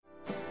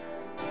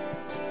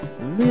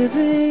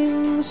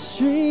living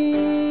streams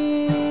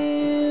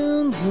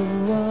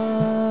of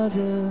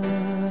water,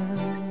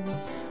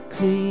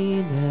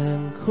 clean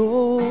and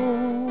cold,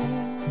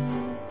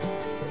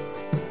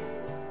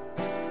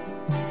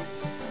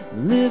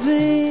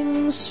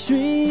 living streams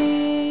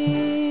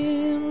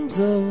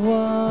of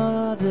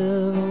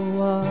water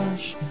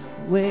wash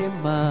away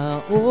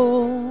my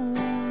own,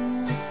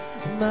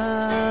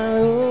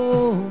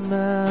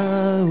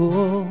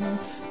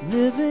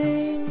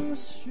 living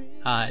streams.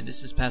 Hi,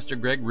 this is Pastor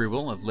Greg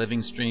Rubel of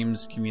Living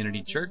Streams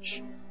Community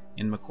Church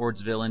in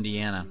McCordsville,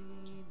 Indiana.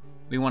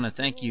 We want to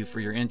thank you for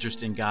your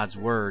interest in God's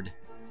Word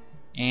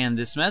and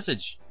this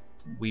message.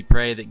 We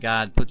pray that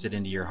God puts it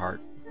into your heart.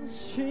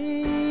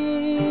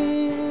 Streams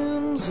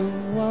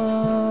of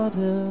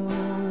water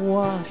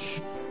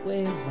wash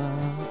away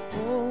my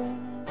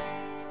own.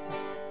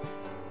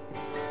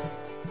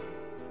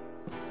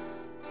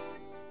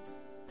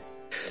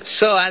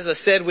 So, as I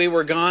said, we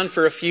were gone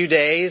for a few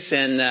days,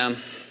 and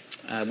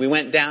we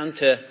went down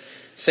to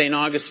St.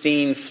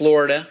 Augustine,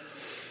 Florida,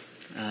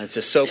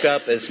 to soak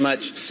up as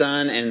much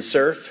sun and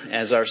surf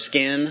as our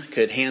skin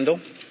could handle.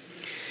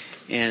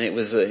 And it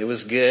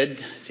was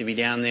good to be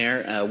down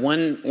there.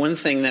 One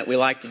thing that we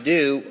like to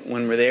do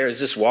when we're there is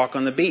just walk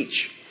on the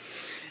beach.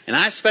 And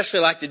I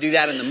especially like to do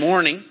that in the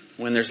morning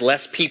when there's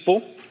less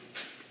people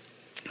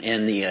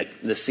and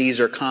the seas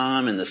are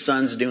calm and the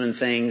sun's doing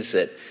things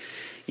that,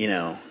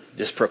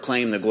 just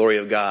proclaim the glory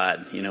of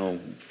God,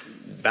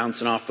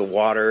 bouncing off the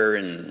water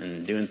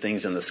and doing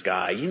things in the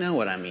sky. You know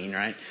what I mean,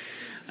 right?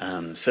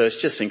 So it's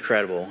just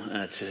incredible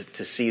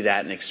to see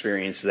that and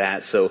experience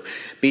that. So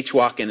beach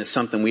walking is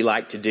something we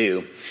like to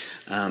do.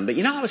 But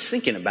I was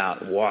thinking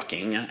about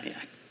walking.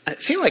 I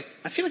feel like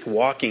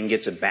walking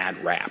gets a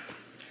bad rap.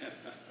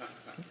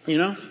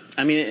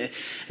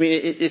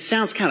 It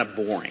sounds kind of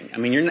boring.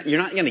 You're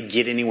not going to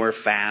get anywhere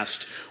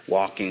fast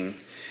walking,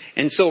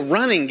 and so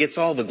running gets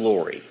all the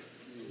glory,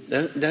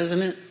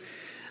 doesn't it?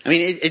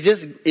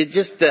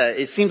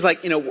 It seems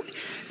like,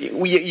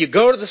 you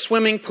go to the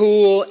swimming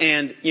pool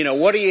and,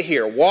 what do you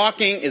hear?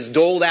 Walking is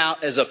doled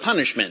out as a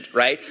punishment,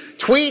 right?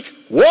 Tweet,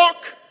 walk!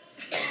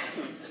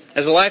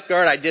 As a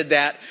lifeguard, I did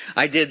that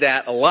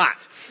a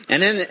lot.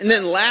 And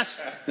then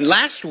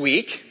last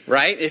week,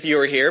 right, if you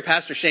were here,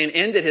 Pastor Shane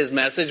ended his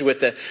message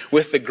with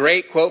the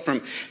great quote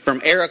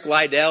from Eric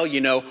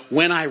Liddell,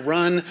 when I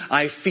run,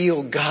 I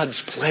feel God's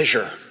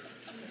pleasure.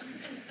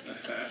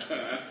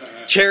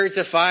 Chariots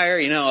of Fire,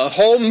 a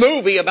whole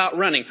movie about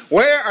running.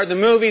 Where are the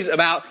movies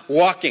about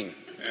walking?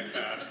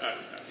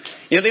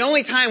 The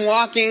only time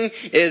walking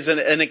is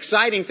an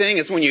exciting thing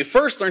is when you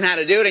first learn how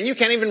to do it, and you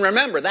can't even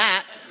remember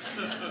that.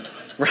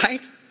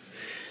 Right?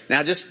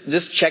 Now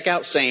just check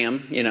out Sam.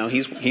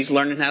 He's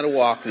learning how to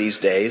walk these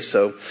days,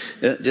 so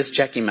just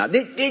check him out.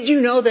 Did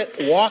you know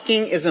that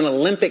walking is an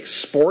Olympic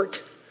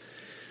sport?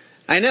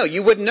 I know,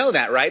 you wouldn't know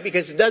that, right?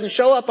 Because it doesn't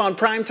show up on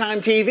primetime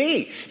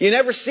TV. You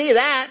never see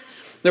that.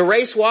 The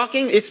race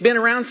walking, it's been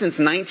around since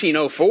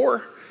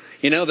 1904.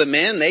 The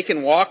men, they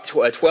can walk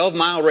to a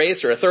 12-mile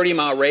race or a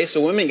 30-mile race.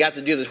 The women got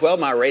to do the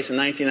 12-mile race in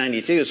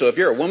 1992. So if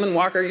you're a woman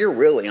walker, you're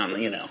really on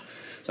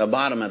the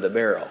bottom of the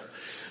barrel.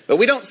 But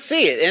we don't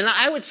see it. And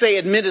I would say,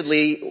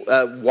 admittedly,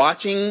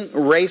 watching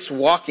race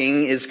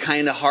walking is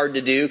kind of hard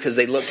to do because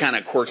they look kind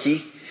of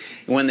quirky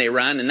when they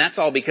run. And that's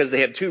all because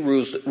they have two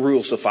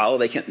rules to follow.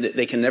 They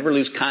can never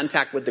lose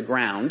contact with the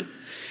ground.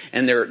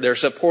 And their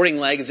supporting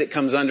leg as it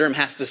comes under them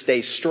has to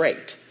stay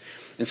straight.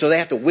 And so they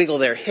have to wiggle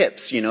their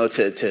hips,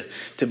 to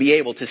be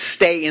able to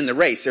stay in the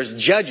race. There's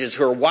judges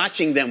who are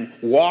watching them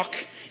walk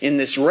in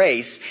this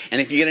race.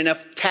 And if you get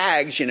enough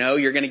tags,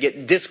 you're going to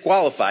get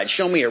disqualified.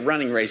 Show me a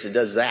running race that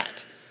does that.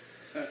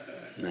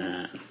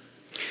 Nah.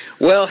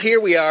 Well,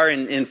 here we are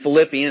in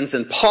Philippians,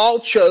 and Paul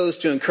chose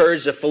to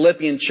encourage the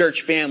Philippian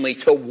church family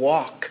to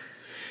walk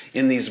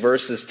in these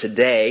verses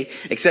today,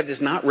 except it's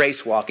not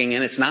race walking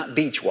and it's not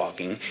beach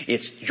walking,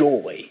 it's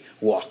joy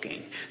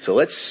walking. So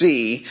let's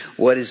see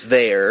what is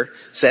there,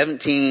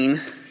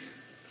 17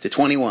 to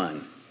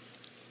 21.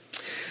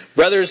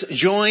 Brothers,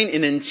 join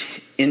in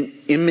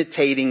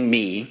imitating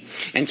me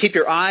and keep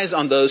your eyes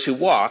on those who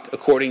walk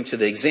according to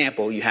the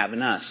example you have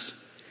in us.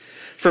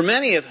 For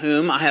many of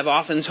whom I have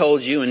often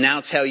told you and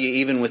now tell you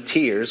even with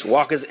tears,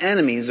 walk as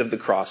enemies of the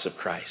cross of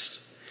Christ.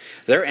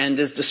 Their end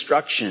is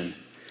destruction.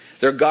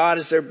 Their God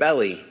is their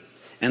belly,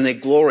 and they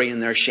glory in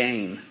their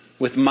shame,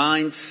 with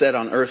minds set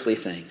on earthly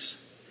things.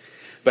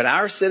 But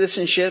our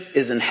citizenship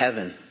is in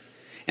heaven,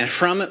 and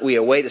from it we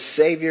await a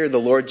Savior, the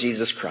Lord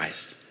Jesus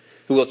Christ,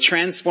 who will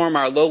transform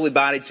our lowly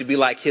body to be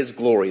like His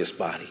glorious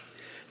body,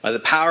 by the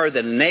power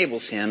that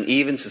enables Him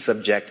even to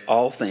subject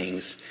all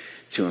things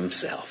to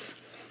Himself.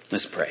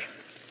 Let's pray.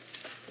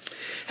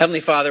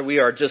 Heavenly Father, we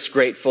are just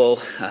grateful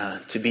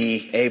to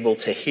be able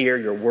to hear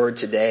your word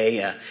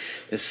today,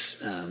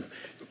 this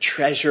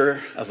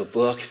treasure of a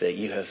book that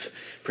you have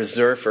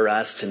preserved for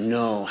us to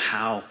know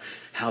how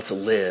to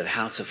live,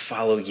 how to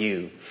follow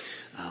you.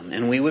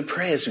 And we would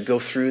pray as we go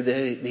through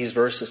these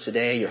verses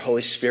today, your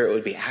Holy Spirit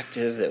would be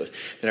active,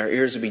 that our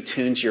ears would be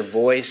tuned to your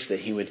voice, that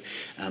He would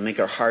make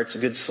our hearts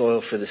good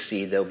soil for the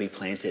seed that will be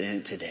planted in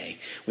it today.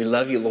 We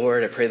love you,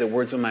 Lord. I pray the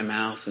words of my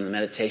mouth and the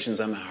meditations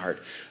of my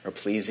heart are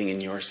pleasing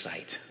in your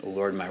sight. O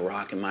Lord, my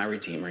rock and my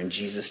redeemer. In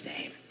Jesus'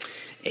 name,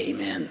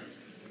 amen.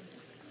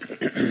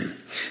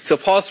 So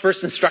Paul's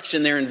first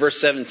instruction there in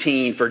verse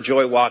 17 for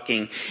joy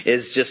walking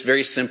is just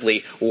very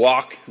simply,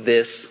 walk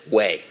this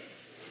way.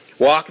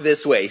 Walk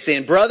this way. He's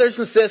saying, brothers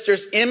and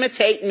sisters,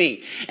 imitate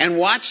me and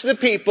watch the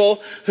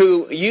people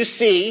who you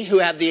see, who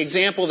have the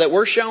example that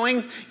we're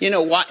showing,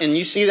 and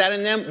you see that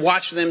in them,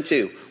 watch them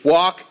too.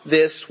 Walk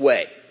this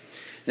way.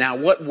 Now,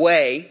 what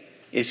way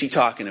is he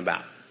talking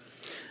about?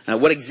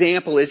 What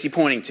example is he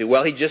pointing to?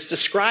 Well, he just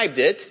described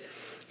it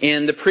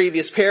in the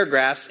previous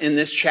paragraphs in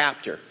this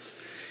chapter.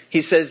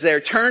 He says there,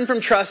 turn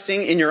from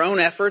trusting in your own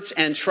efforts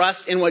and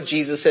trust in what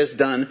Jesus has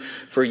done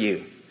for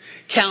you.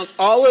 Count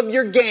all of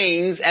your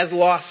gains as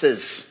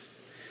losses.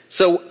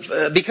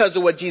 So, because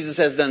of what Jesus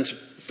has done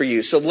for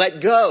you. So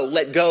let go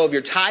of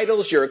your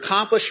titles, your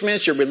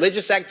accomplishments, your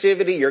religious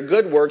activity, your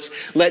good works.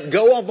 Let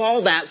go of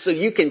all that so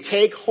you can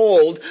take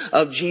hold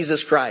of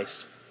Jesus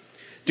Christ.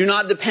 Do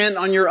not depend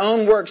on your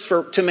own works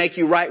to make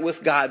you right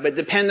with God, but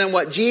depend on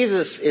what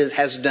Jesus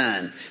has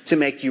done to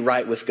make you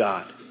right with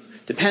God.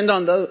 Depend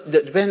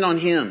on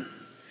Him.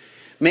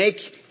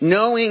 Make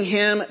knowing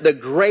Him the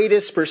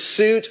greatest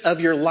pursuit of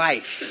your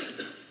life.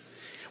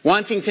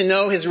 Wanting to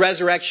know His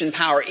resurrection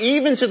power,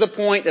 even to the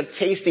point of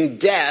tasting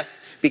death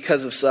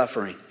because of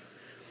suffering.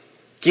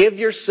 Give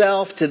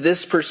yourself to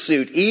this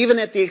pursuit, even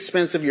at the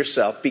expense of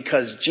yourself,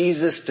 because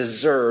Jesus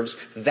deserves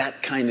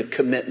that kind of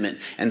commitment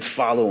and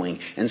following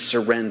and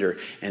surrender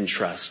and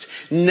trust.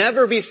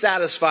 Never be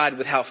satisfied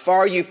with how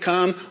far you've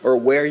come or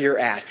where you're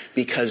at,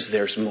 because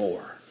there's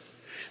more.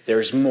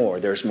 There's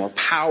more. There's more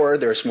power.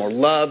 There's more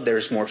love.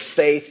 There's more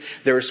faith.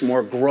 There's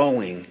more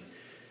growing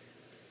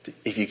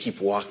if you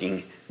keep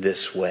walking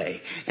this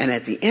way. And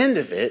at the end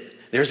of it,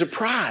 there's a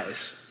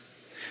prize.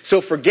 So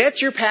forget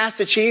your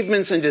past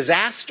achievements and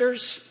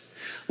disasters.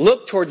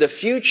 Look toward the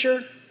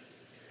future.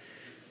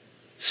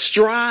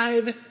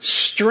 Strive,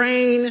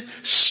 strain,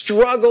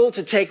 struggle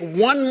to take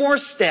one more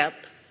step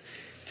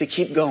to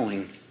keep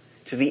going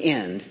to the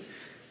end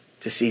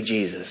to see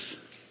Jesus.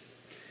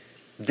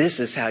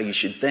 This is how you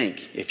should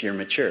think if you're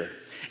mature.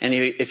 And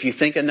if you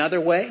think another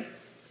way,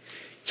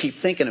 keep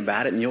thinking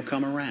about it and you'll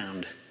come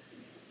around.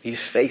 Be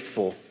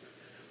faithful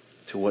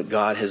to what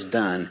God has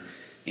done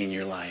in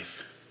your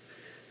life.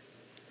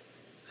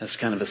 That's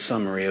kind of a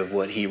summary of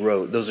what he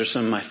wrote. Those are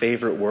some of my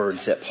favorite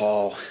words that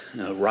Paul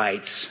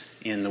writes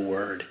in the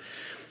Word.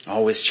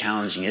 Always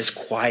challenging. It's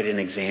quite an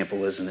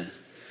example, isn't it?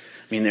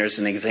 I mean, there's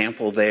an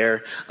example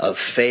there of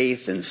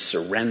faith and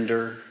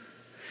surrender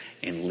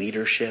and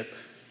leadership.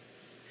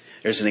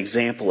 There's an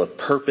example of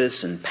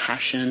purpose and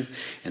passion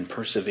and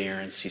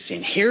perseverance. He's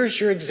saying, here's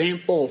your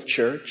example,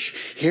 church.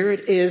 Here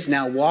it is.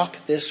 Now walk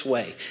this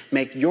way.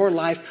 Make your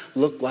life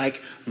look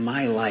like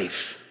my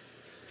life.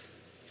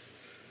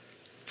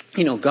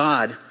 You know,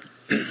 God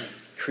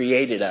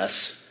created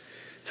us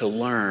to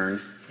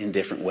learn in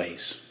different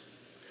ways.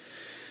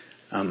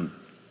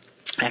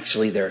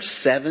 Actually, there are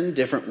 7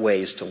 different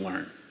ways to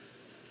learn.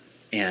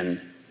 And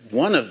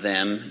one of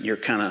them, you're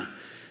kind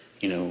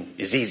of,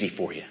 is easy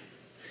for you.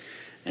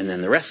 And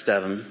then the rest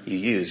of them you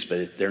use,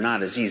 but they're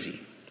not as easy.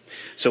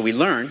 So we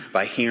learn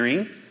by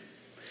hearing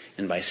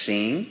and by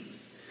seeing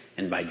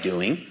and by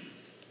doing.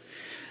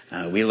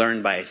 We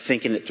learn by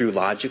thinking it through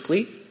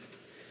logically,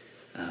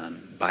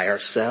 by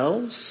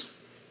ourselves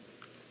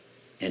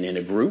and in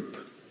a group,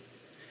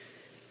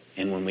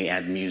 and when we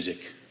add music.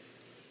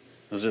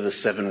 Those are the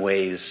 7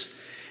 ways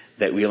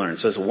that we learn.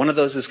 So one of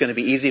those is going to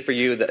be easy for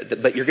you,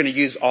 but you're going to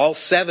use all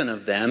 7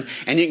 of them,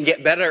 and you can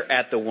get better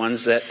at the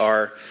ones that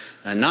are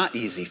not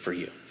easy for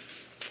you.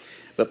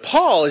 But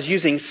Paul is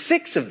using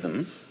 6 of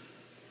them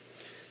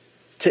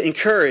to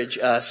encourage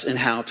us in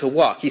how to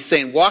walk. He's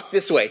saying, walk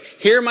this way.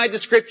 Hear my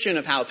description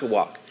of how to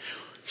walk.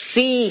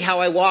 See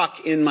how I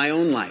walk in my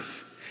own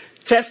life.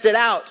 Test it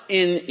out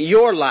in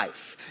your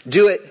life.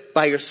 Do it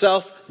by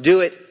yourself.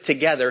 Do it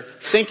together.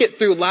 Think it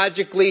through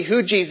logically.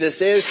 Who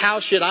Jesus is.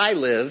 How should I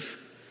live?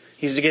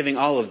 He's giving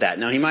all of that.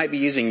 Now, he might be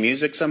using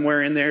music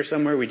somewhere in there,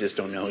 somewhere. We just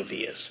don't know if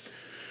he is.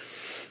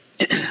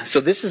 So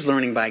this is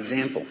learning by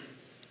example.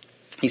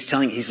 He's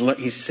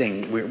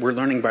saying we're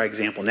learning by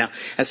example. Now,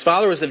 as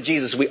followers of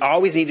Jesus, we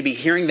always need to be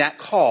hearing that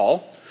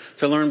call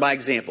to learn by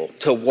example,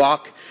 to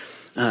walk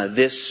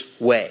this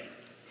way.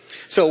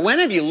 So when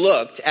have you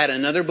looked at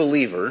another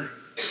believer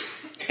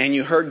and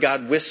you heard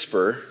God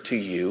whisper to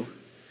you,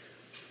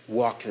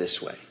 walk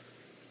this way?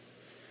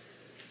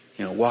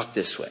 Walk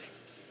this way.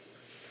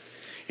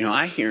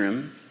 I hear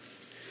him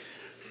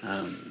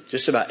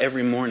just about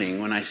every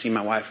morning when I see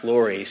my wife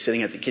Lori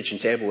sitting at the kitchen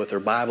table with her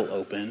Bible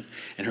open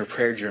and her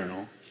prayer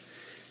journal.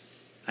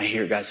 I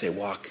hear God say,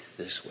 walk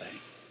this way.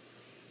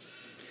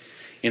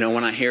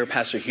 When I hear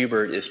Pastor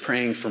Hubert is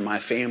praying for my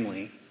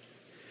family,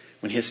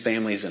 when his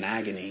family is in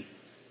agony,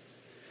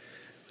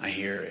 I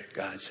hear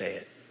God say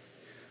it.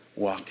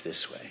 walk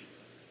this way.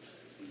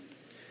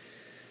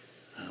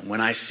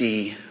 When I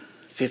see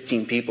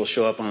 15 people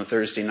show up on a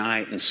Thursday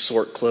night and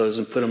sort clothes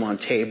and put them on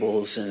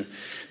tables and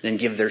then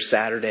give their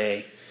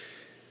Saturday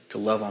to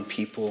love on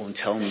people and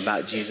tell them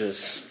about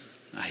Jesus,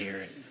 I hear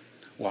it.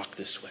 Walk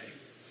this way.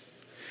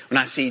 When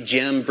I see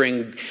Jim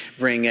bring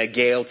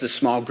Gail to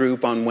small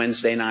group on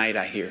Wednesday night,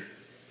 I hear,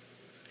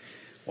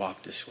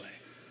 walk this way.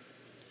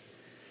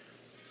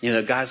 You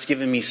know, God's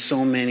given me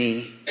so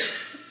many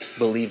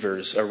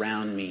believers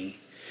around me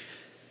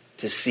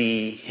to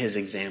see His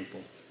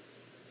example.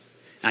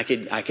 I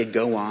could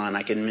go on,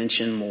 I could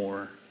mention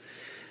more,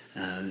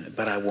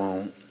 but I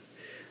won't.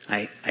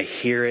 I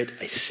hear it,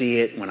 I see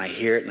it. When I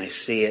hear it and I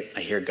see it,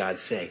 I hear God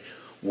say,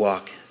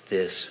 walk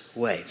this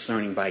way. It's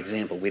learning by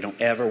example. We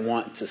don't ever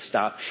want to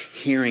stop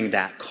hearing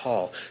that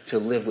call to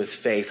live with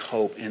faith,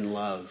 hope, and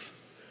love,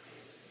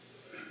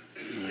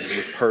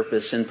 with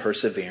purpose and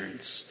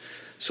perseverance.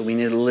 So we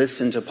need to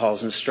listen to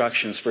Paul's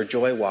instructions for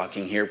joy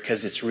walking here,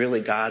 because it's really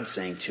God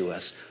saying to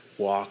us,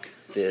 walk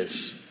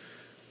this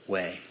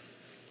way.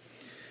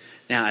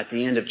 Now, at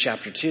the end of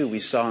chapter 2, we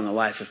saw in the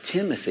life of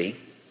Timothy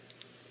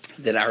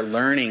that our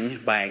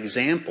learning by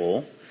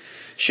example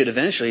should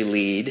eventually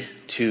lead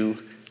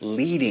to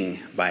leading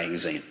by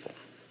example.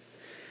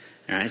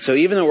 All right, so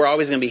even though we're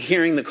always going to be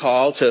hearing the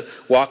call to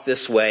walk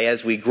this way,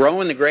 as we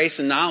grow in the grace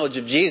and knowledge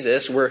of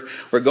Jesus, we're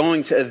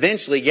going to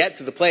eventually get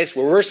to the place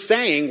where we're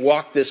saying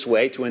walk this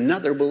way to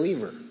another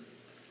believer.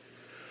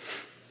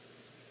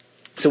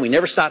 So we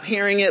never stop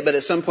hearing it, but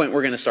at some point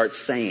we're going to start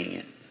saying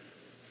it.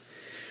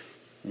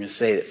 I'm going to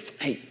say that,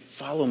 hey,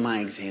 follow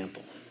my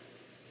example.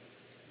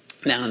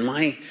 Now, in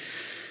my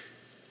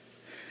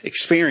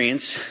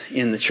experience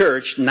in the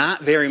church,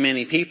 not very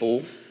many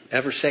people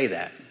ever say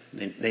that.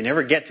 They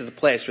never get to the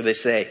place where they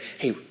say,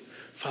 hey,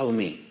 follow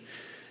me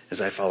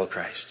as I follow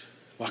Christ.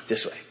 Walk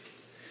this way.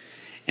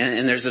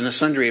 And there's a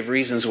sundry of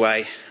reasons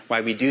why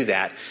we do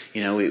that.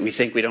 You know, we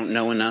think we don't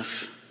know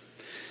enough.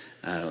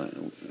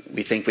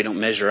 We think we don't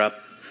measure up.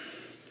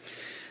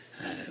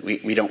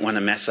 We don't want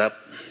to mess up.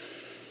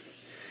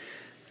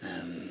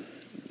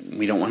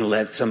 We don't want to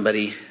let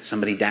somebody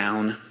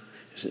down.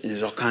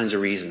 There's all kinds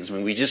of reasons. I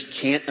mean, we just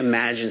can't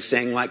imagine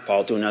saying like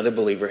Paul to another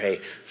believer,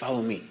 hey,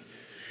 follow me.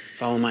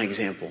 Follow my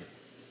example.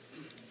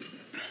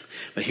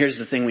 But here's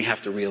the thing we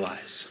have to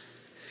realize.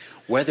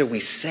 Whether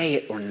we say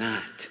it or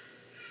not,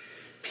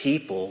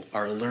 people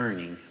are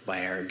learning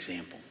by our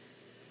example.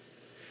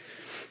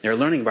 They're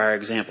learning by our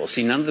example.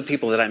 See, none of the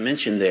people that I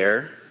mentioned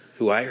there,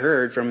 who I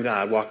heard from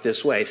God, walk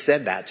this way,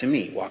 said that to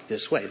me, walk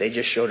this way. They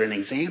just showed an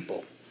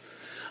example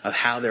of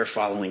how they're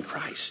following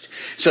Christ.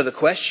 So the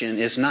question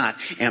is not,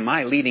 am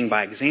I leading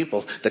by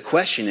example? The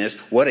question is,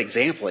 what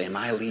example am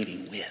I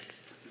leading with?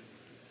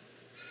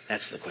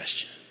 That's the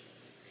question.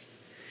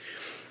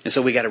 And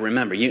so we got to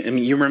remember.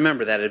 You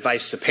remember that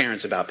advice to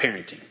parents about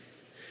parenting.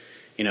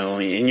 You know,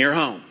 in your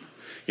home,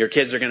 your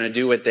kids are going to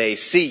do what they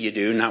see you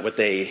do, not what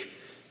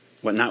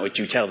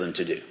you tell them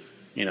to do.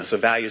 You know, so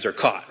values are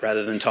caught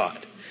rather than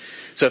taught.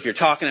 So if you're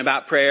talking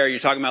about prayer, you're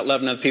talking about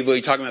loving other people,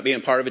 you're talking about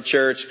being part of a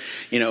church,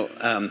 you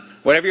know,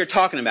 whatever you're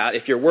talking about,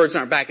 if your words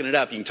aren't backing it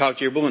up, you can talk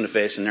to your bull in the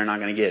face and they're not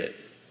going to get it.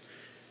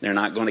 They're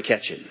not going to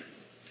catch it.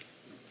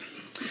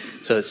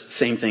 So the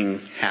same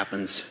thing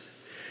happens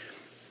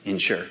in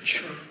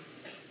church.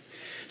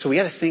 So we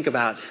got to think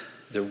about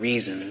the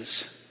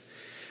reasons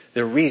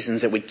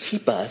that would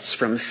keep us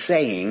from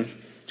saying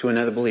to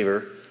another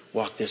believer,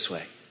 walk this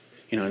way.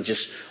 You know,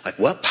 just like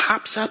what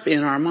pops up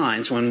in our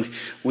minds when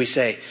we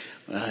say,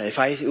 if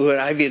I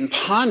even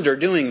ponder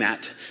doing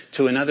that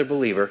to another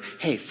believer,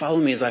 hey, follow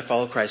me as I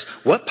follow Christ.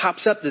 What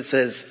pops up that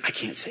says, I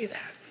can't say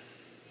that?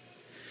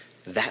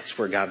 That's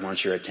where God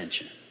wants your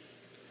attention.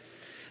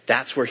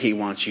 That's where He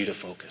wants you to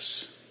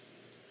focus.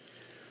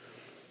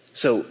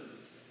 So,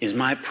 is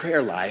my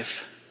prayer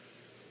life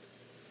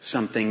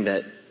something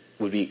that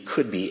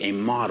could be a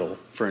model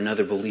for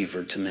another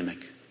believer to mimic?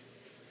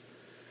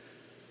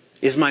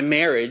 Is my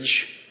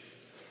marriage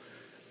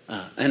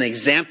an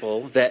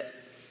example that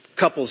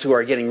couples who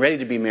are getting ready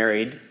to be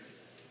married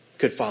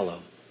could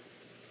follow?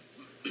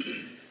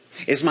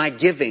 Is my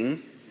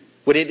giving,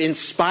 would it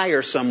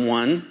inspire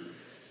someone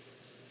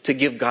to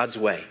give God's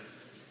way?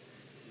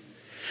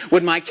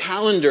 Would my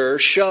calendar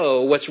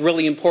show what's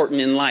really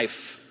important in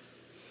life?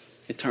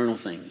 Eternal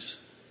things.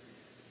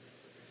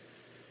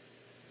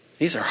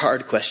 These are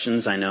hard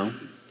questions, I know.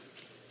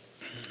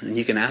 And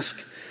you can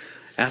ask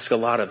a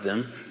lot of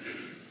them.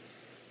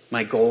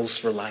 My goals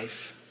for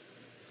life.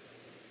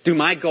 Do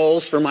my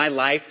goals for my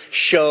life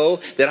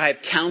show that I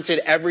have counted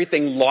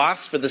everything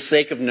lost for the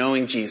sake of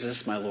knowing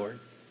Jesus, my Lord?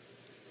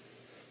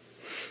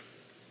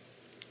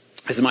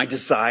 Is my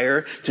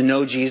desire to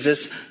know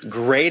Jesus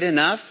great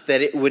enough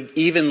that it would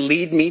even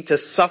lead me to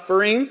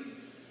suffering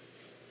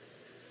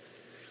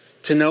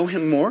to know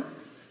Him more?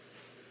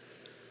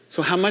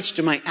 So how much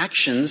do my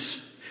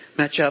actions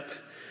match up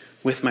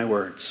with my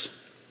words?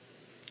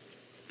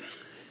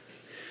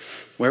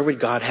 Where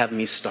would God have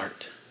me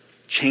start?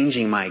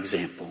 Changing my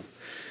example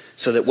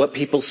so that what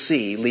people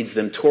see leads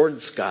them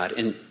towards God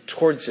and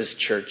towards His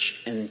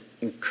church and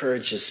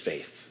encourages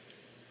faith.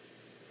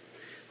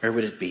 Where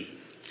would it be?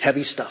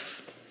 Heavy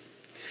stuff.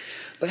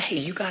 But hey,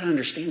 you got to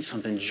understand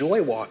something.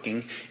 Joy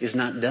walking is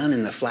not done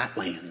in the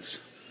flatlands.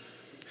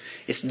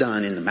 It's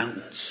done in the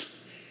mountains,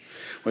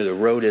 where the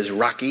road is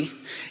rocky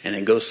and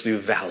it goes through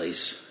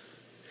valleys.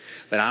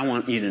 But I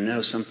want you to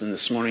know something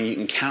this morning. You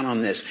can count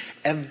on this.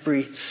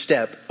 Every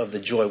step of the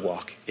joy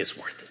walk is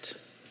worth it.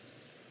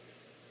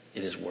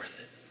 It is worth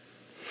it.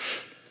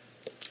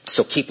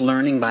 So keep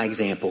learning by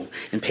example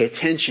and pay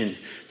attention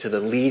to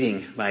the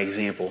leading by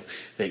example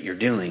that you're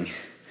doing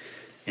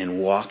and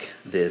walk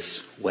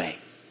this way.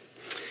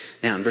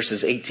 Now in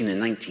verses 18 and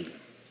 19,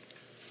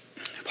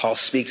 Paul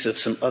speaks of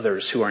some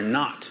others who are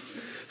not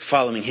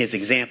following his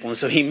example. And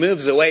so he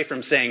moves away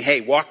from saying,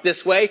 hey, walk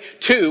this way,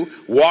 to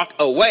walk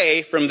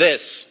away from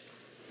this.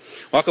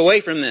 Walk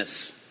away from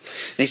this.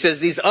 And he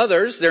says these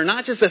others, they're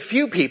not just a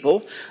few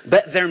people,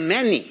 but they're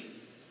many.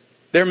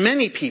 They're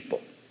many people.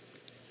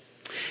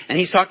 And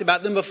he's talked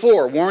about them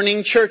before,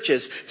 warning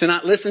churches to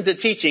not listen to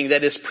teaching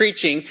that is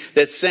preaching,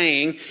 that's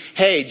saying,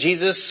 hey,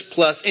 Jesus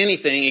plus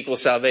anything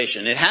equals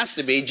salvation. It has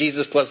to be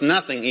Jesus plus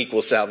nothing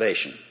equals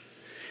salvation.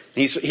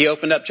 He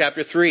opened up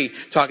chapter 3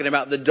 talking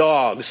about the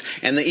dogs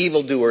and the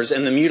evildoers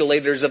and the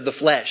mutilators of the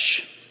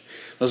flesh.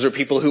 Those are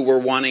people who were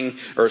wanting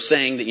or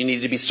saying that you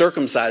needed to be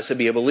circumcised to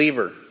be a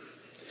believer.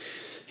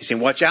 He's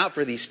saying, watch out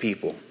for these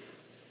people.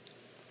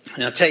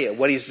 And I'll tell you,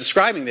 what he's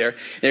describing there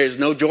is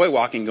no joy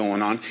walking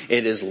going on.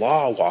 It is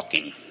law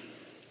walking.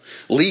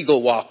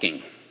 Legal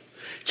walking.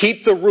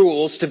 Keep the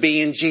rules to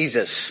be in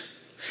Jesus.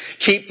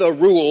 Keep the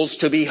rules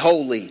to be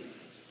holy.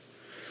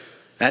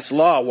 That's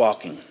law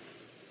walking.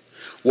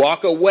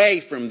 Walk away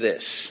from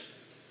this.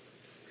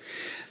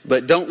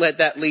 But don't let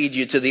that lead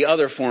you to the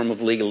other form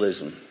of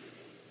legalism.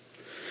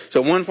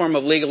 So one form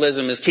of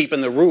legalism is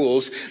keeping the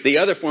rules. The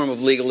other form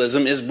of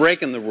legalism is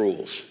breaking the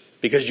rules.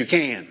 Because you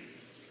can.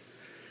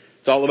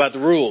 It's all about the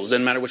rules.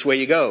 Doesn't matter which way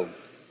you go.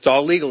 It's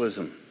all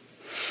legalism.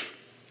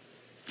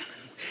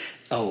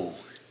 Oh,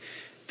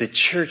 the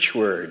church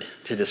word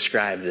to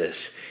describe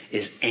this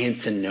is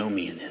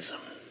antinomianism.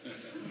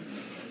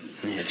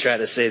 Yeah, try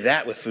to say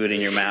that with food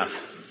in your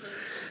mouth.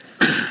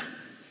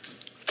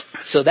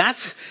 So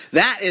that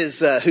is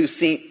who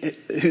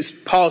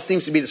Paul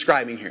seems to be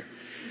describing here.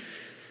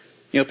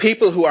 You know,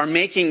 people who are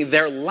making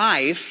their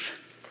life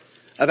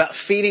about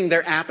feeding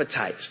their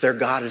appetites. Their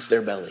God is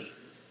their belly.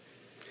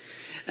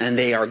 And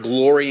they are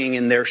glorying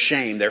in their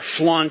shame. They're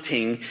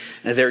flaunting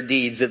their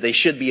deeds that they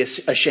should be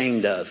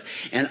ashamed of.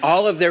 And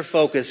all of their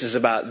focus is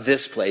about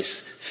this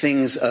place,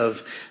 things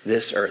of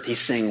this earth. He's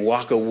saying,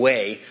 walk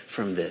away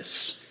from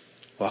this.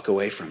 Walk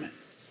away from it.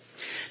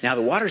 Now,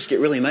 the waters get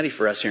really muddy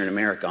for us here in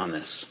America on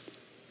this.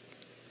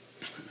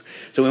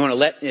 So we want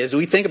to as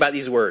we think about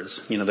these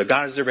words, you know, their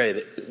God is their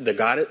belly,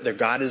 their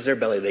God is their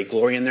belly, they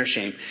glory in their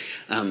shame,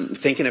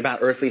 thinking about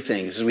earthly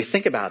things. As we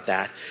think about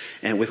that,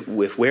 and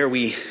with where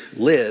we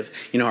live,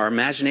 you know, our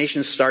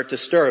imaginations start to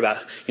stir about,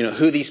 you know,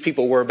 who these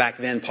people were back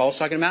then Paul's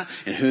talking about,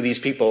 and who these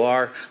people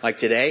are like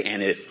today,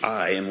 and if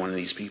I am one of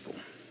these people.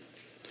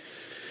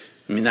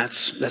 I mean,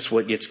 that's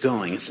what gets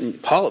going.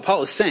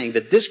 Paul is saying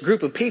that this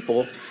group of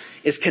people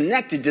is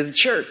connected to the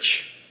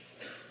church.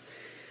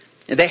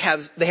 And they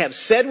have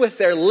said with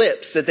their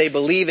lips that they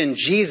believe in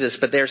Jesus,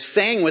 but they're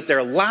saying with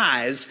their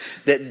lives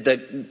that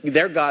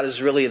their God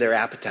is really their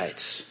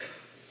appetites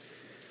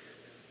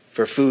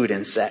for food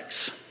and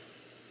sex.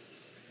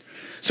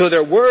 So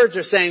their words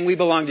are saying we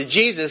belong to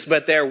Jesus,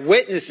 but their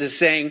witness is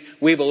saying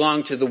we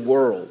belong to the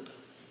world.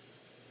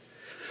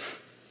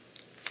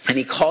 And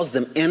he calls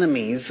them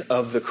enemies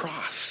of the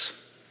cross.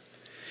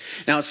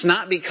 Now, it's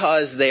not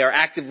because they are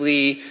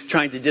actively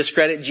trying to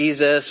discredit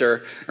Jesus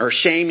or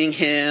shaming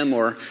him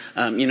or,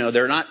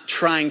 they're not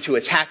trying to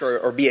attack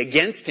or be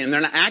against him.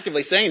 They're not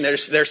actively saying,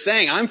 they're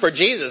saying, I'm for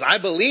Jesus. I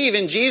believe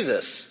in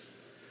Jesus.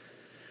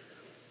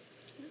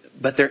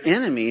 But they're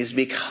enemies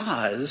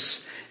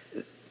because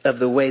of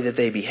the way that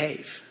they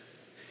behave.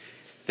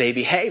 They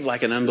behave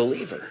like an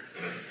unbeliever.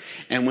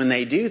 And when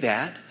they do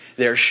that,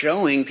 they're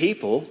showing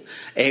people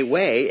a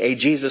way a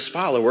Jesus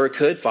follower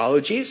could follow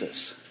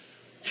Jesus.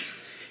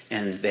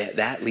 And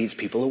that leads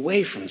people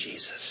away from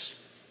Jesus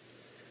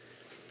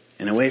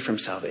and away from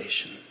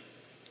salvation.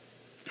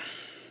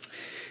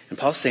 And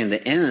Paul's saying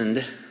the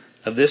end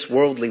of this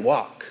worldly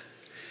walk,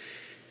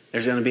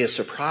 there's going to be a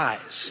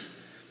surprise.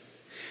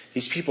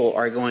 These people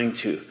are going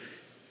to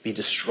be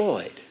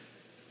destroyed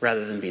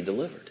rather than be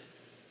delivered.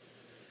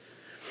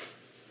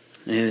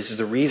 And this is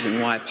the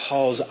reason why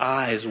Paul's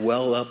eyes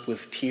well up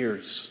with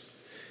tears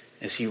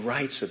as he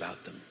writes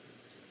about them.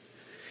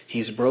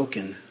 He's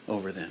broken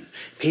over them.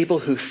 People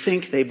who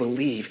think they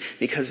believe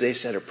because they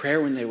said a prayer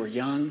when they were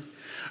young,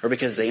 or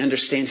because they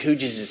understand who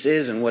Jesus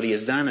is and what he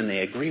has done and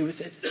they agree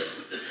with it,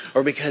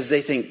 or because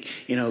they think,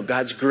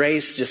 God's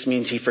grace just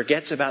means he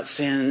forgets about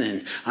sin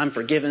and I'm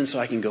forgiven so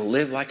I can go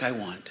live like I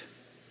want.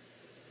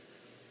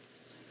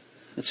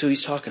 That's who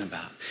he's talking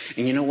about.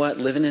 And you know what?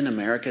 Living in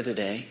America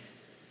today,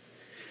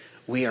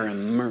 we are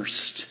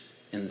immersed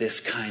in this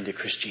kind of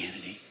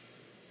Christianity.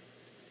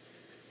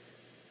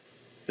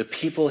 The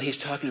people he's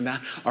talking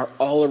about are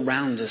all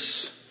around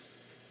us.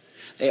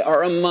 They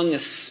are among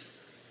us.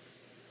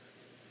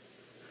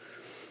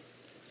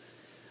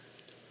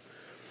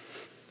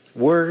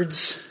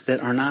 Words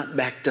that are not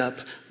backed up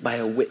by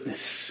a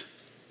witness,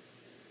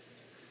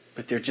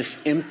 but they're just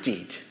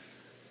emptied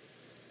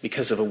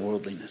because of a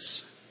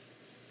worldliness.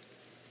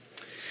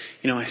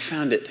 I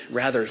found it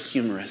rather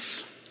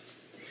humorous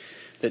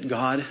that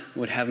God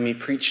would have me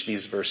preach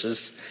these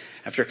verses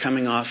after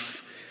coming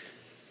off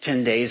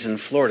 10 days in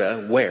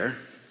Florida, where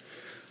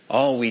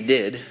all we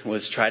did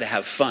was try to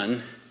have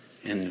fun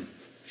and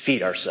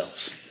feed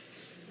ourselves.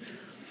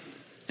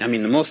 The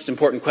most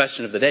important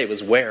question of the day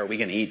was, where are we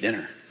going to eat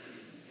dinner?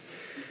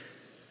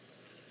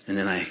 And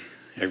then I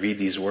read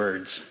these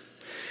words.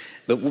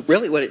 But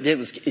really what it did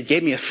was it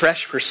gave me a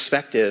fresh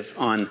perspective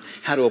on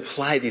how to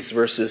apply these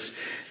verses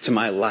to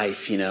my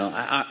life.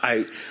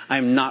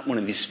 I'm not one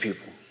of these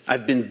people.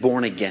 I've been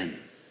born again.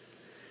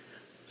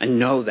 I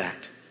know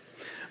that.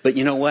 But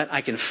you know what?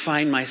 I can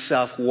find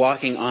myself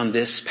walking on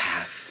this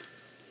path,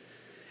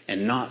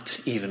 and not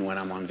even when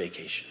I'm on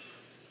vacation.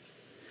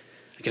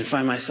 I can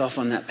find myself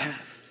on that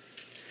path.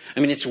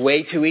 It's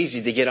way too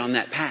easy to get on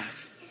that path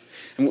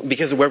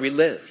because of where we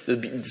live.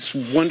 This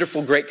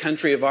wonderful, great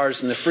country of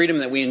ours, and the freedom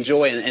that we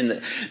enjoy,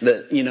 and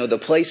the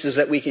places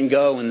that we can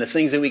go, and the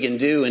things that we can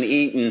do and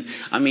eat. And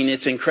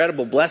it's an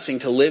incredible blessing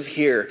to live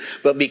here.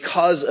 But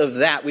because of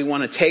that, we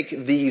want to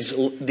take these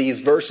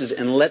verses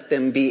and let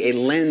them be a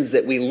lens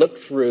that we look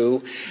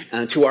through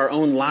to our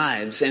own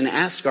lives and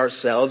ask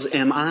ourselves,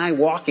 am I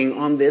walking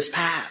on this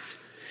path?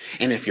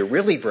 And if you're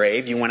really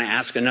brave, you want to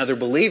ask another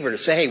believer to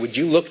say, hey, would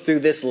you look through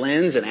this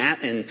lens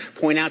and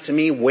point out to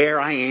me where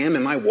I am?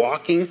 Am I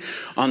walking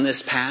on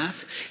this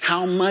path?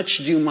 How much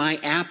do my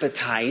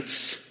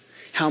appetites,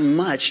 how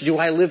much do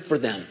I live for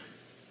them?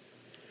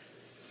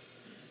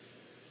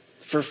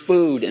 For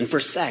food and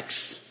for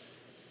sex.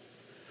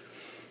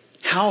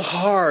 How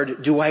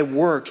hard do I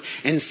work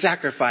and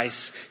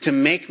sacrifice to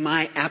make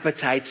my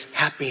appetites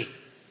happy?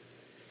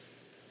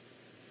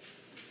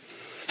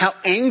 How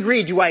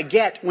angry do I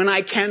get when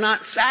I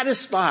cannot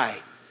satisfy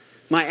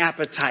my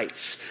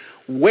appetites?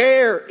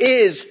 Where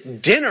is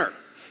dinner?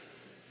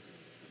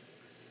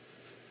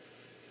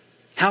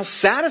 How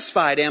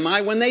satisfied am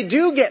I when they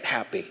do get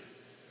happy?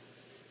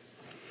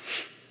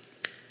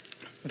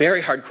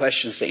 Very hard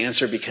questions to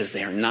answer because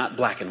they are not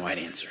black and white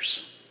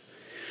answers.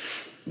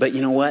 But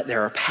you know what?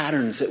 There are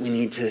patterns that we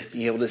need to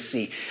be able to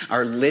see.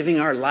 Living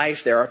our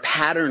life, there are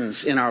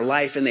patterns in our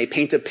life, and they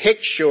paint a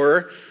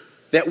picture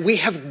that we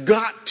have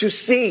got to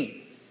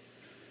see.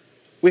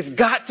 We've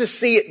got to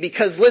see it,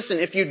 because listen,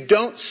 if you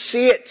don't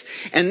see it,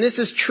 and this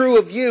is true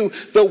of you,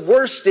 the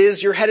worst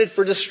is you're headed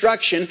for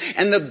destruction,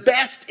 and the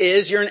best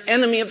is you're an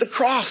enemy of the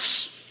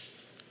cross.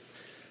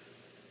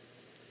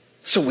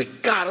 So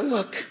we've got to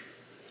look.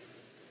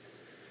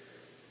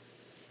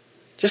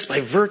 Just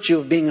by virtue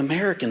of being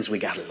Americans, we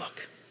got to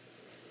look.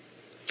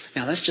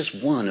 Now that's just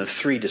one of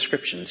 3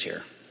 descriptions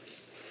here.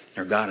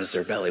 Their God is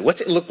their belly.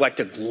 What's it look like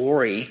to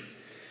glory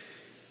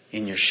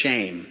in your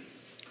shame?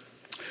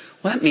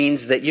 Well, that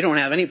means that you don't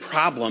have any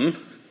problem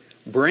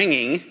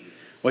bringing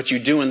what you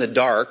do in the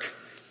dark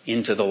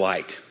into the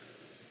light.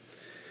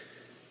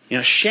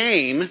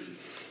 Shame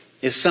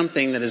is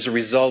something that is a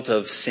result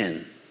of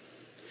sin,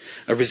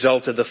 a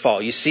result of the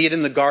fall. You see it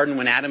in the garden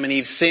when Adam and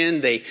Eve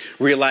sinned. They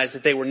realized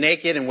that they were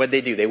naked, and what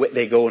they do?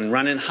 They go and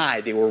run and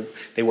hide. They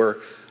were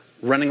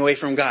running away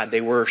from God.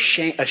 They were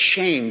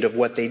ashamed of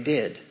what they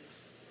did.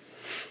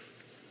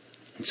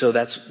 And so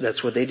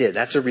that's what they did.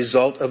 That's a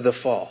result of the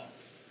fall.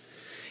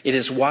 It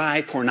is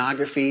why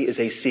pornography is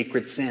a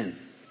secret sin.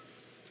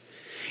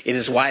 It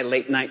is why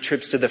late night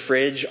trips to the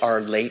fridge are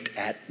late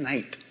at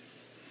night.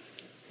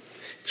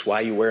 It's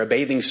why you wear a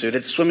bathing suit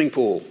at the swimming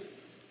pool.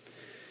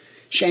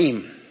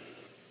 Shame.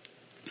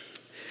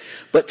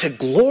 But to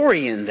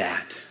glory in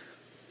that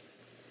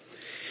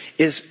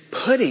is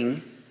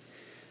putting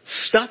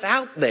stuff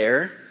out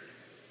there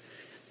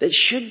that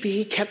should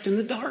be kept in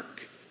the dark.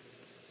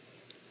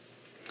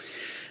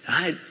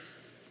 I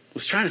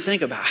was trying to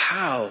think about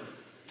how,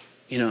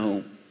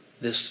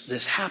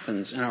 this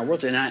happens in our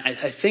world. And I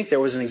think there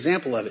was an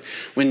example of it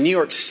when New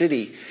York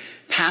City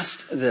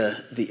passed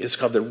it's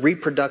called the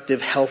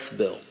Reproductive Health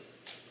Bill,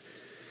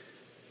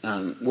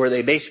 where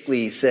they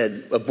basically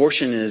said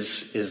abortion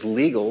is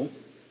legal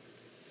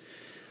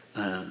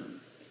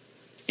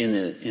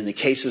in the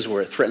cases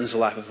where it threatens the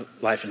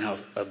life and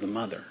health of the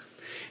mother.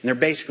 And they're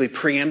basically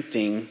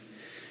preempting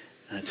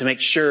to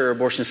make sure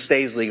abortion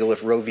stays legal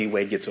if Roe v.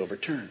 Wade gets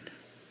overturned.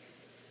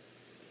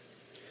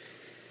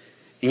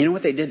 And you know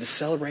what they did to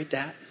celebrate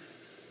that?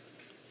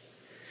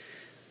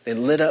 They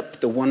lit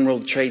up the One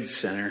World Trade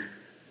Center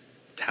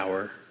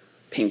tower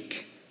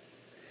pink,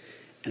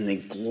 and they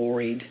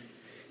gloried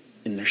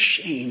in their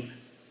shame,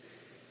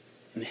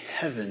 and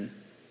heaven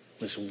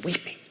was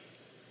weeping.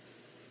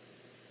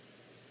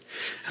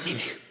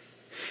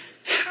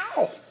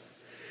 How?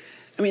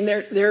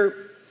 They're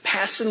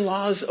passing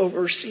laws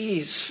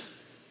overseas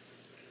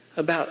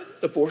about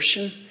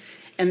abortion,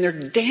 and they're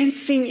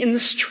dancing in the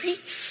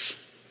streets.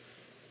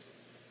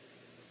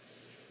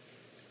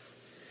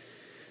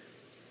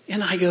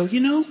 And I go,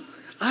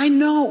 I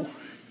know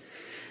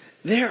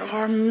there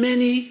are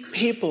many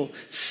people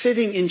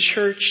sitting in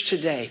church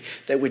today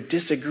that would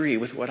disagree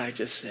with what I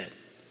just said.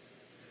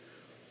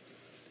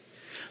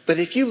 But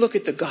if you look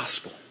at the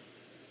gospel,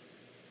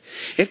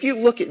 if you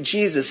look at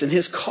Jesus and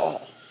his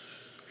call,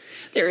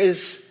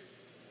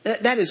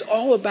 that is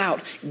all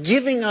about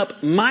giving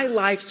up my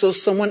life so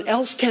someone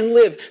else can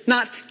live,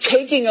 not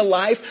taking a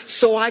life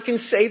so I can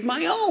save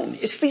my own.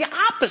 It's the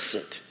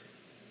opposite.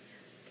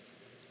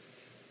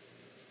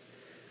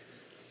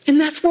 And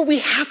that's where we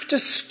have to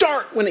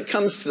start when it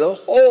comes to the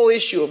whole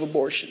issue of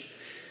abortion.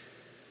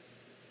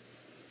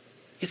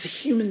 It's a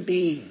human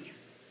being.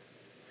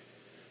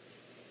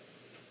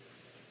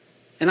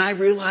 And I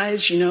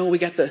realize, we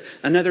got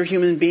another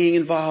human being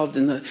involved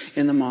in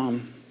the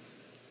mom.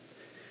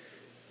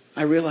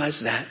 I realize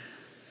that.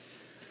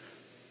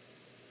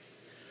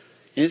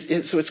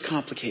 So it's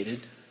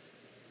complicated.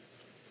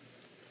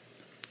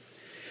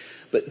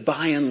 But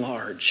by and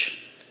large,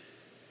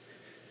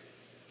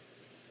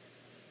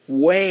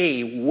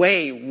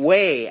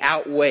 way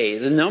outweigh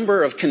the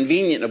number of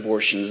convenient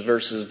abortions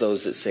versus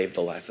those that save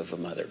the life of a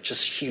mother.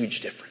 Just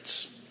huge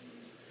difference.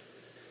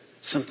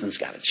 Something's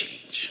got to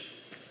change.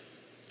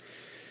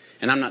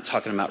 And I'm not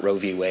talking about Roe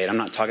v. Wade. I'm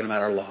not talking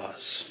about our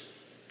laws.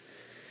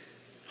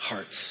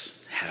 Hearts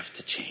have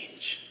to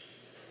change.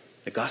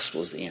 The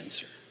gospel is the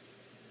answer.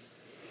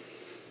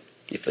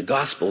 If the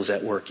gospel is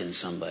at work in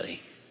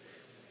somebody,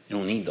 you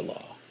don't need the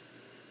law.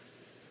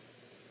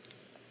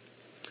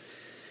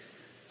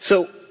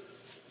 So,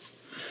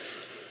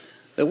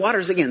 the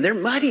waters, again, they're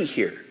muddy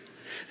here.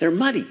 They're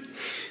muddy.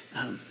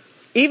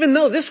 Even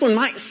though this one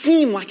might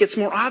seem like it's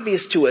more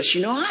obvious to us,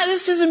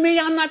 this isn't me.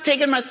 I'm not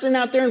taking my sin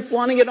out there and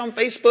flaunting it on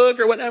Facebook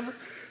or whatever.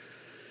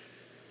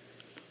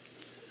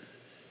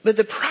 But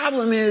the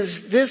problem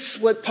is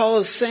what Paul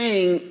is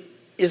saying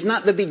is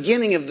not the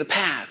beginning of the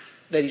path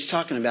that he's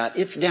talking about.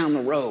 It's down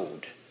the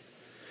road.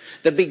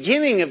 The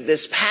beginning of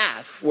this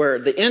path, where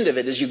the end of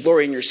it is you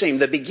glory in your shame,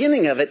 the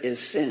beginning of it is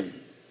sin.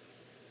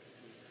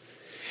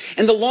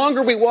 And the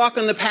longer we walk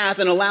on the path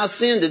and allow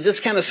sin to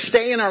just kind of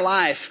stay in our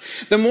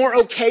life, the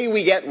more okay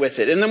we get with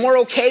it. And the more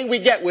okay we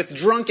get with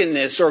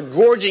drunkenness or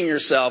gorging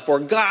yourself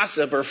or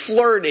gossip or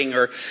flirting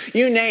or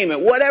you name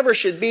it, whatever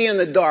should be in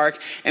the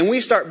dark, and we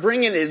start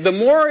bringing it, the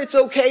more it's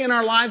okay in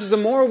our lives, the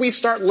more we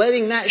start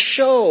letting that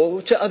show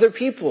to other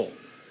people.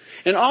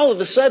 And all of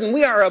a sudden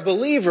we are a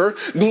believer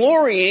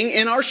glorying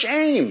in our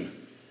shame.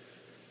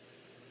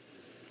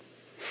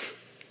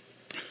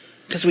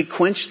 Because we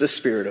quench the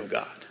Spirit of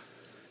God.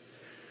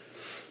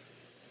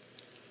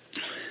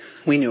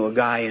 We knew a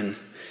guy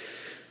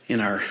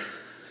in our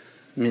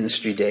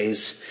ministry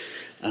days.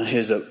 He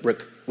was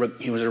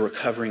a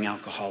recovering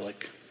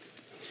alcoholic,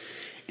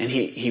 and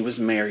he was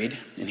married,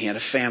 and he had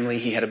a family.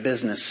 He had a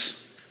business.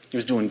 He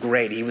was doing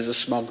great. He was a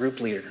small group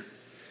leader,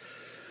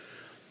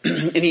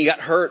 and he got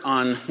hurt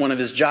on one of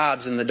his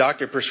jobs, and the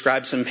doctor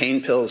prescribed some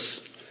pain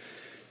pills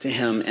to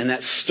him, and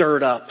that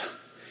stirred up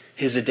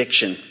his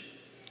addiction,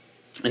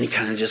 and he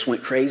kind of just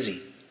went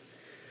crazy.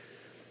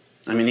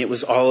 I mean, it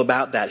was all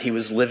about that. He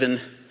was living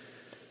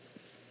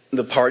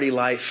the party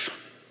life.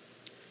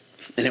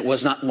 And it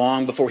was not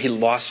long before he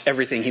lost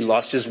everything. He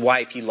lost his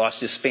wife. He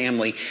lost his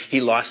family. He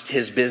lost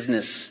his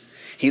business.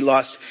 He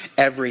lost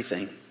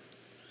everything.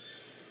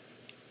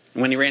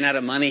 When he ran out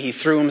of money, he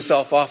threw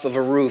himself off of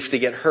a roof to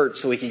get hurt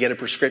so he could get a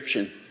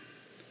prescription.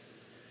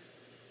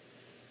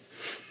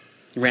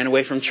 He ran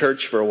away from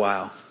church for a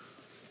while.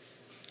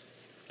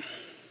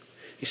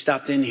 He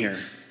stopped in here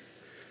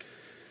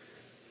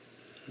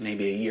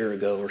maybe a year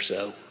ago or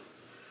so.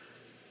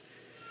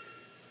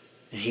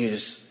 And he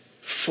was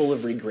full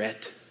of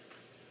regret,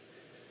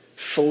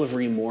 full of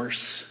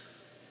remorse.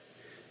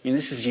 I mean,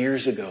 this is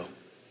years ago.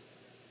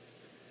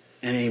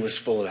 And he was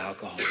full of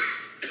alcohol.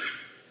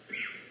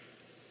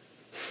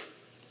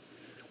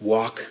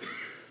 Walk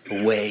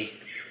away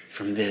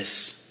from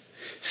this.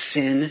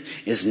 Sin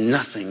is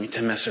nothing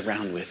to mess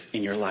around with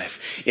in your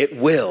life. It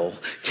will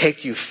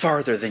take you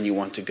farther than you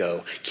want to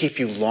go, keep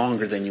you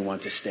longer than you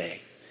want to stay,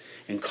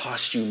 and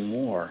cost you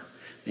more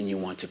than you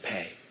want to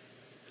pay.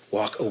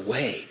 Walk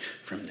away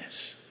from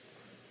this.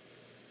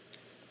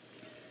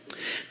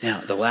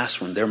 Now, the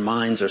last one. Their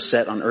minds are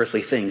set on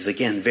earthly things.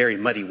 Again, very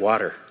muddy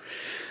water.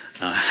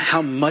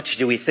 How much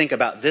do we think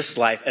about this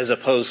life as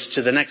opposed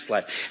to the next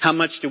life? How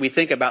much do we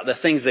think about the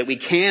things that we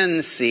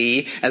can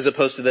see as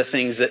opposed to the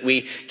things that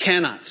we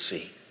cannot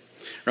see?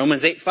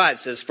 Romans 8:5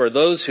 says, "For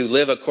those who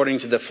live according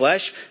to the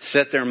flesh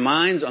set their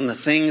minds on the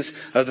things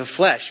of the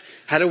flesh."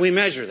 How do we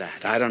measure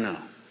that? I don't know.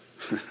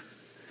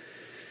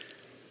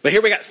 But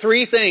here we got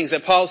three things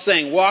that Paul's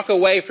saying, walk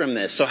away from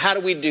this. So how do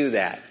we do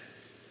that?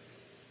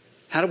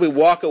 How do we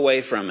walk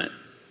away from it?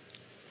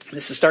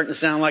 This is starting to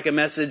sound like a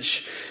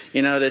message,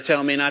 to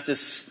tell me not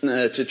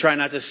to try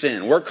not to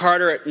sin. Work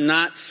harder at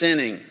not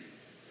sinning.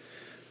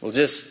 Well,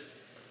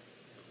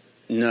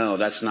 no,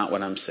 that's not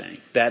what I'm saying.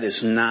 That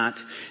is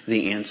not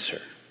the answer.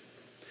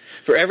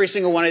 For every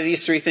single one of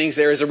these three things,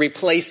 there is a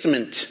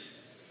replacement.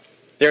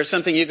 There's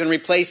something you can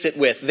replace it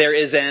with. There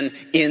is an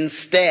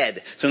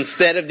instead. So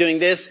instead of doing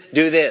this,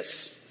 do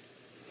this.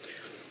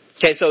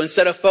 Okay, so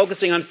instead of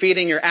focusing on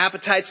feeding your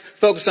appetites,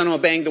 focus on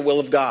obeying the will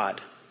of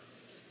God.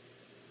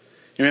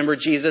 You remember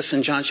Jesus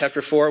in John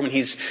chapter 4 when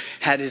he's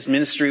had his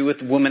ministry with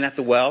the woman at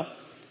the well?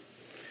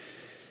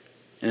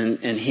 And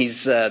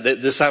the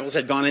disciples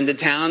had gone into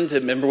town to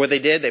remember what they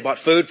did? They bought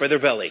food for their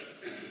belly.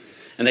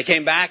 And they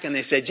came back and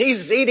they said,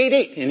 Jesus, eat, eat,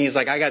 eat. And he's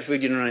like, I got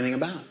food you don't know anything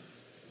about.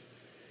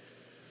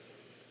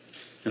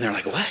 And they're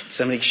like, what?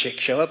 Somebody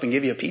show up and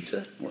give you a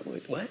pizza?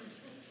 What?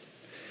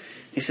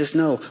 He says,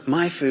 no,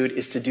 my food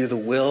is to do the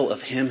will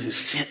of him who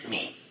sent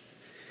me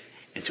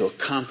and to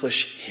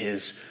accomplish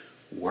his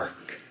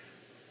work.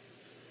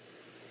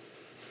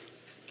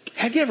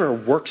 Have you ever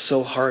worked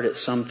so hard at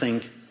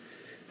something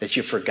that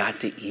you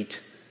forgot to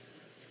eat?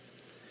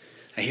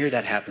 I hear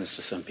that happens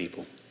to some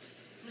people.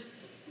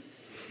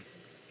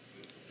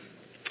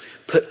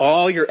 Put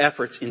all your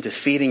efforts into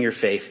feeding your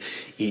faith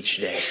each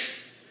day.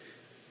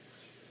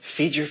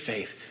 Feed your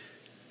faith.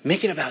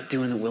 Make it about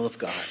doing the will of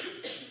God.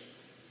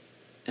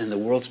 And the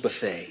world's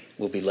buffet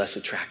will be less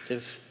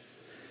attractive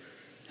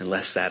and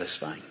less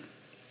satisfying.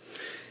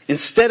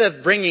 Instead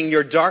of bringing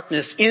your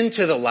darkness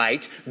into the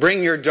light,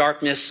 bring your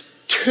darkness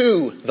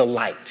to the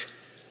light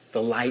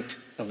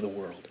of the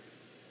world.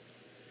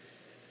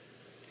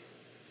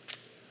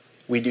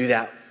 We do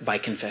that by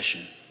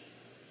confession.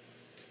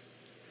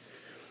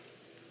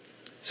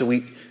 So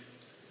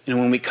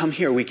when we come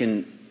here, we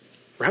can,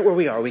 right where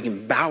we are, we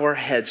can bow our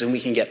heads and we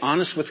can get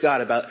honest with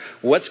God about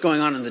what's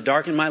going on in the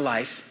dark in my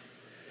life.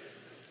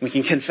 We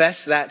can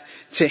confess that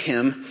to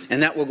Him,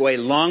 and that will go a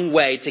long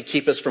way to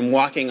keep us from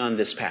walking on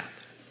this path.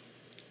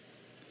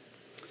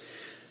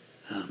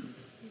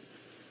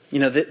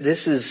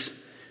 This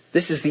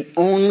is the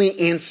only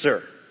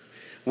answer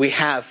we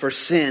have for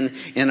sin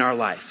in our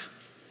life.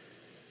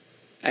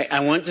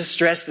 I want to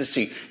stress this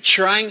to you.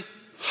 Trying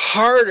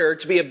harder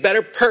to be a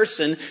better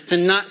person to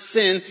not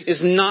sin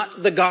is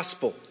not the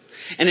gospel.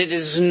 And it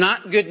is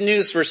not good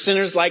news for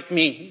sinners like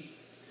me.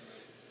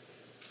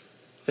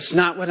 It's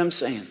not what I'm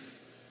saying.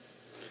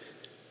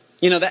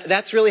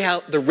 That's really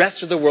how the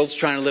rest of the world's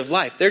trying to live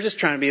life. They're just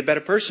trying to be a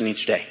better person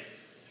each day.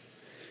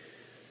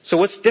 So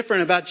what's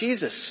different about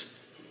Jesus?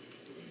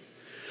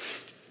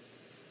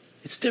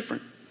 It's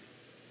different.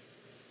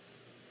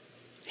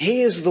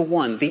 He is the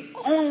one, the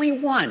only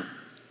one,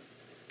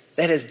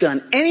 that has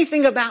done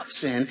anything about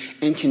sin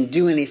and can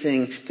do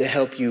anything to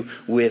help you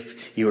with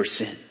your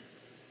sin.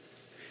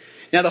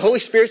 Now, the Holy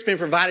Spirit's been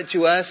provided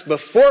to us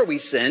before we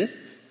sin,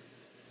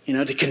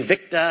 to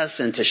convict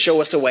us and to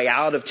show us a way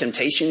out of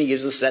temptation. He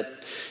gives us that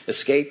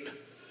escape.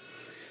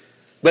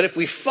 But if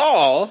we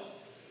fall,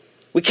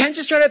 we can't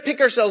just try to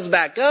pick ourselves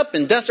back up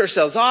and dust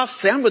ourselves off,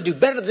 say, I'm going to do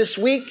better this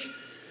week.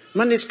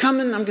 Monday's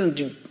coming, I'm going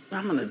to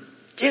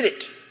get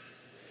it.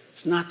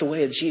 It's not the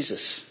way of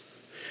Jesus.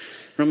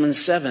 Romans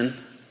 7,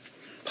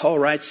 Paul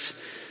writes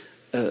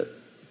a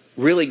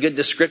really good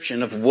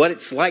description of what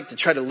it's like to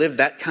try to live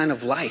that kind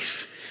of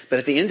life. But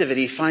at the end of it,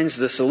 he finds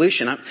the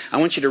solution. I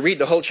want you to read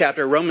the whole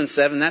chapter of Romans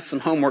 7. That's some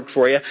homework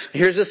for you.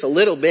 Here's just a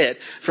little bit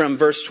from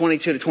verse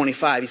 22 to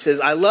 25. He says,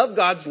 I love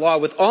God's law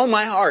with all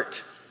my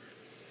heart.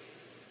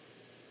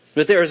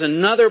 But there is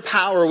another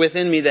power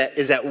within me that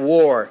is at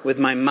war with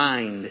my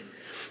mind.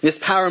 This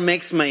power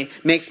makes me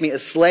a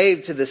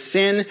slave to the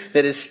sin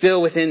that is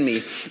still within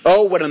me.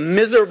 Oh, what a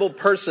miserable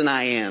person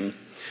I am.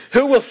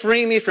 Who will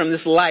free me from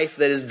this life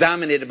that is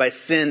dominated by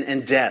sin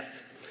and death?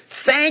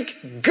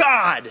 Thank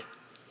God.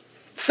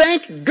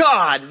 Thank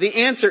God the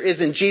answer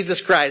is in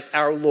Jesus Christ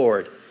our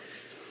Lord.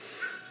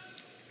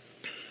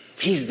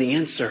 He's the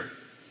answer.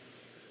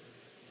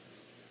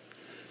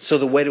 So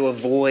the way to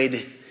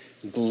avoid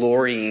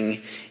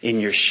glorying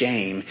in your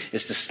shame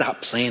is to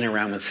stop playing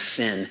around with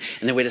sin.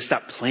 And the way to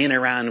stop playing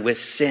around with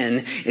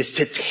sin is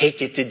to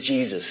take it to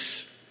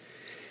Jesus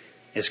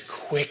as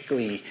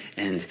quickly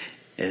and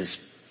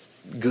as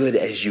good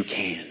as you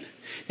can.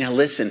 Now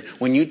listen,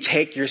 when you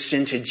take your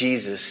sin to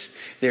Jesus,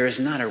 there is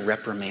not a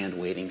reprimand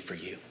waiting for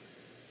you.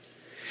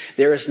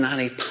 There is not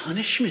a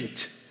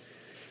punishment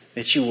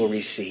that you will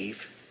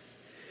receive.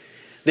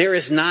 There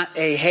is not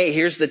a, hey,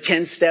 here's the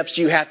 10 steps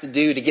you have to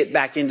do to get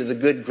back into the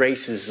good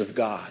graces of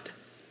God.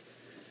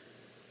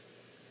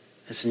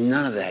 There's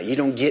none of that. You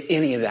don't get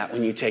any of that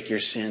when you take your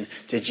sin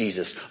to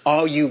Jesus.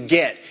 All you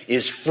get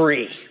is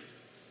free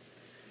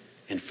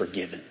and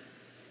forgiven.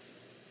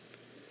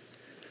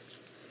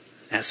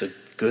 That's a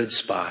good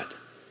spot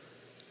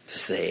to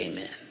say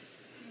amen.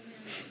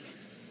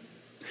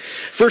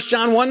 1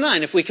 John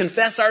 1:9, if we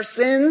confess our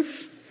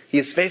sins, He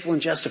is faithful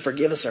and just to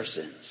forgive us our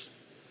sins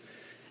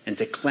and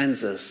to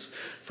cleanse us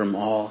from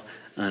all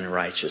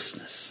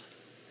unrighteousness.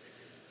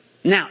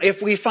 Now,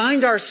 if we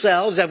find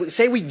ourselves,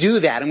 say we do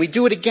that and we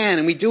do it again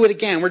and we do it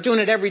again, we're doing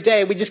it every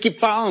day, we just keep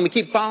following,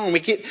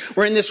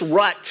 we're in this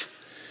rut.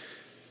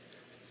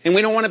 And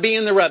we don't want to be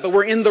in the rut, but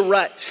we're in the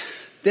rut.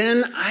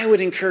 Then I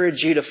would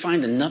encourage you to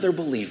find another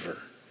believer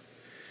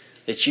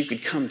that you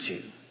could come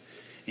to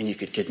and you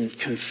could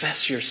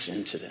confess your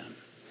sin to them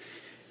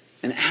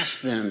and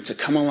ask them to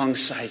come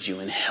alongside you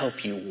and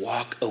help you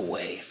walk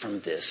away from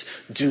this.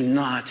 Do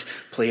not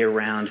play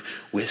around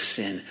with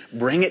sin.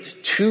 Bring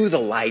it to the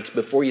light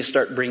before you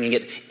start bringing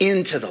it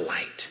into the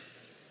light,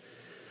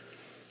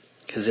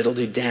 because it'll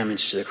do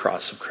damage to the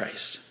cross of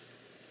Christ.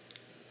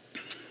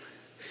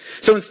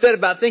 So instead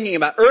of thinking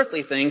about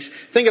earthly things,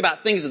 think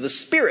about things of the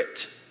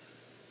Spirit.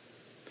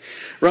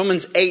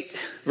 Romans 8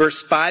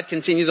 verse 5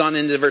 continues on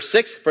into verse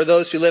 6. For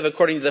those who live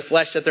according to the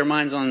flesh set their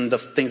minds on the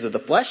things of the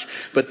flesh,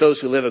 but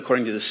those who live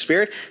according to the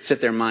Spirit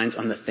set their minds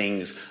on the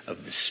things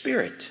of the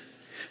Spirit.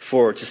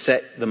 For to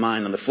set the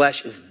mind on the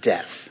flesh is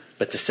death,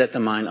 but to set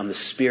the mind on the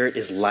Spirit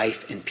is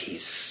life and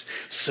peace.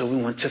 So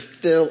we want to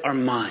fill our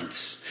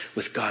minds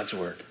with God's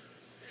Word.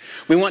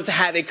 We want to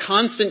have a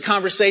constant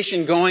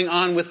conversation going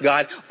on with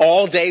God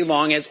all day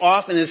long, as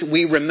often as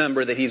we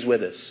remember that He's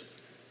with us.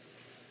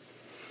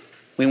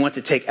 We want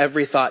to take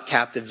every thought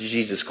captive to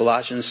Jesus.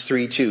 Colossians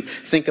 3:2.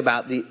 Think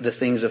about the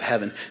things of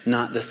heaven,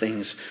 not the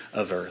things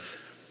of earth.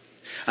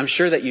 I'm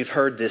sure that you've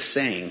heard this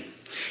saying.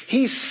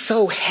 He's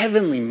so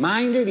heavenly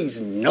minded, he's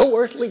no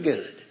earthly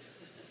good.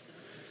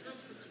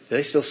 Do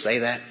they still say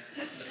that?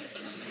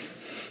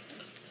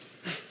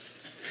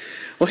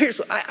 Well, here's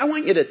what I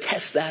want you to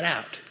test that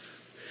out.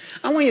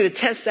 I want you to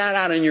test that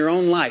out in your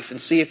own life and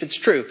see if it's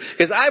true.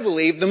 Because I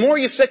believe the more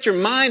you set your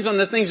minds on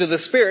the things of the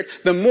Spirit,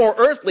 the more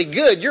earthly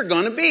good you're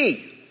going to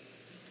be.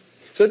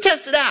 So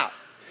test it out.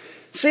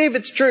 See if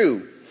it's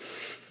true.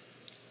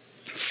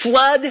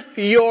 Flood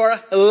your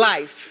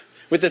life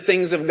with the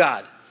things of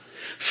God.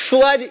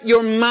 Flood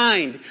your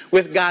mind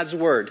with God's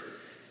Word.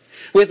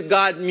 With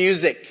God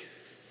music.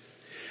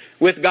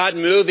 With God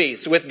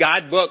movies. With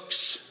God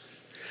books.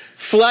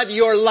 Flood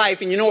your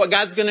life. And you know what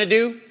God's going to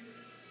do?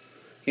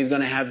 He's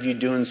going to have you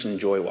doing some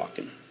joy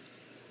walking.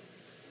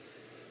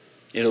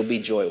 It'll be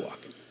joy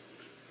walking.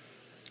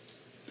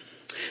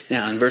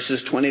 Now, in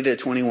verses 20 to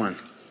 21,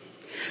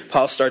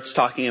 Paul starts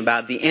talking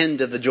about the end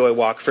of the joy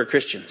walk for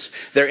Christians.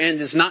 Their end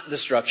is not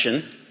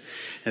destruction.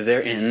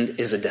 Their end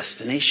is a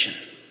destination.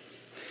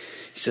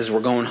 He says,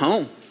 we're going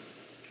home.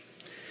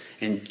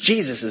 And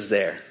Jesus is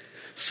there.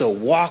 So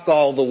walk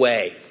all the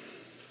way.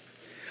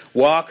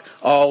 Walk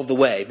all the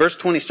way. Verse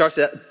 20 starts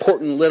with that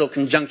important little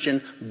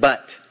conjunction,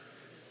 but.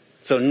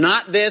 So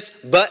not this,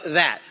 but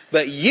that.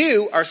 But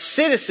you are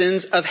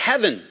citizens of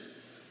heaven.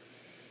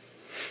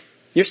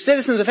 You're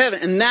citizens of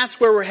heaven, and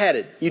that's where we're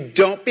headed. You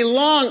don't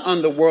belong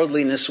on the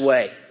worldliness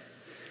way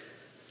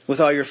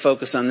with all your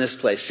focus on this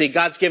place. See,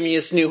 God's given you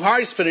this new heart.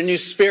 He's put a new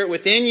spirit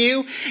within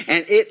you,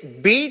 and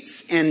it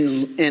beats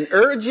and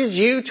urges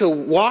you to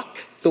walk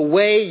the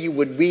way you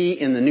would be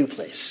in the new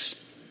place.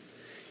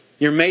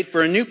 You're made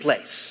for a new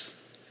place.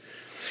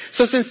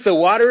 So since the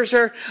waters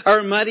are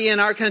muddy in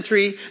our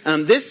country,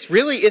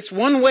 it's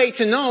one way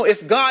to know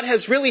if God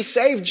has really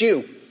saved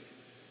you.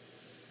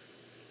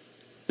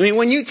 I mean,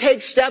 when you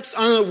take steps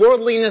on the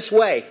worldliness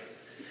way,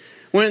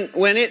 when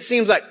it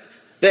seems like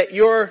that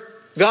your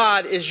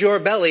God is your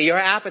belly, your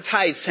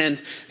appetites, and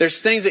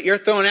there's things that you're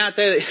throwing out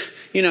there that,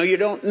 you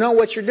don't know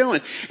what you're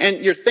doing.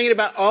 And you're thinking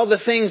about all the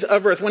things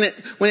of earth. When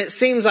it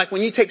seems like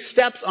when you take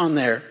steps on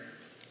there,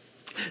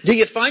 do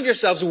you find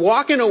yourselves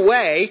walking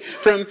away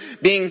from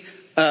being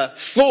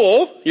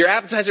full, your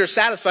appetites are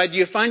satisfied, do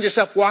you find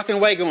yourself walking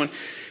away going,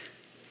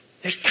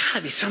 there's got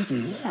to be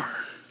something more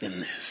than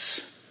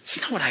this. It's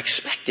not what I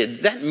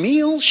expected. That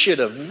meal should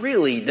have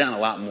really done a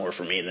lot more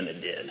for me than it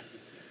did.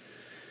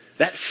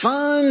 That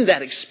fun,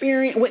 that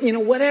experience,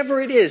 whatever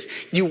it is,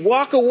 you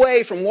walk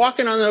away from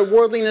walking on the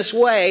worldliness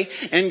way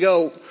and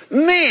go,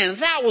 man,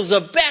 that was the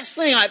best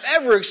thing I've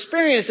ever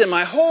experienced in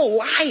my whole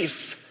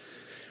life.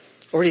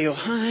 Or do you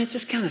go, it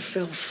just kind of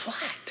fell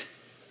flat.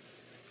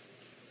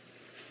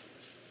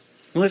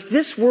 Well, if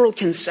this world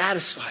can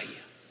satisfy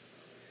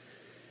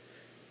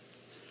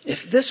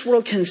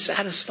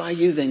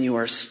you, then you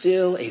are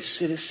still a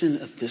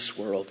citizen of this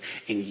world,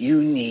 and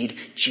you need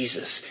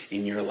Jesus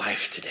in your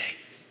life today.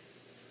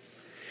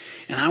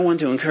 And I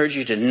want to encourage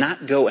you to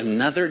not go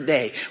another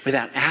day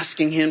without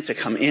asking Him to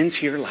come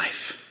into your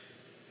life.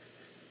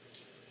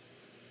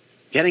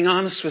 Getting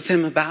honest with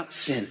Him about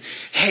sin.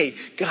 Hey,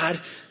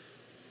 God,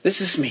 this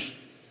is me.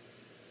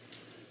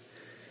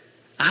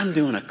 I'm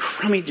doing a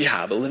crummy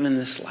job of living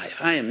this life.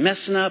 I am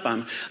messing up.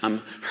 I'm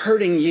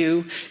hurting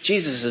you.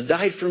 Jesus has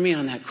died for me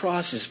on that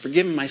cross. He's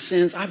forgiven my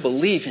sins. I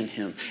believe in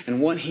Him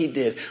and what He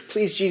did.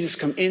 Please, Jesus,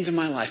 come into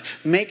my life.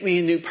 Make me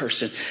a new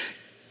person.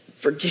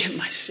 Forgive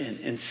my sin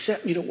and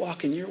set me to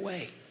walk in your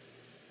way.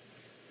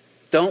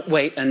 Don't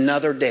wait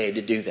another day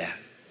to do that.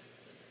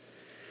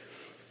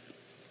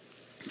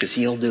 Because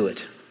He'll do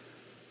it.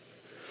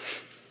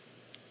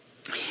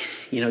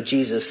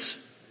 Jesus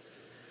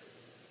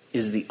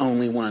is the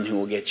only one who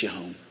will get you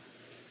home.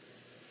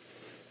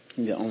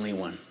 The only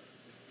one.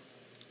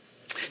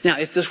 Now,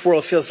 if this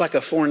world feels like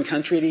a foreign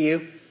country to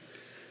you,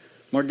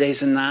 more days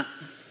than not,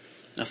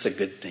 that's a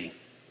good thing.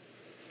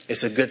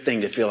 It's a good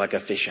thing to feel like a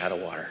fish out of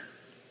water.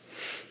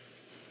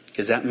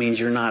 Because that means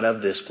you're not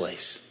of this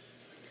place.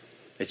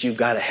 that you've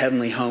got a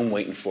heavenly home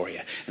waiting for you.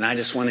 And I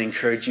just want to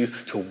encourage you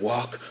to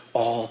walk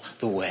all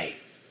the way.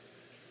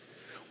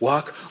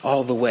 Walk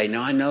all the way.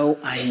 Now I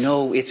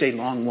know it's a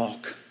long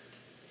walk.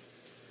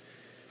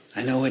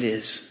 I know it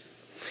is.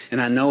 And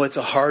I know it's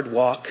a hard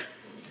walk.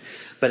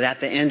 But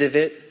at the end of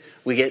it,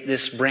 we get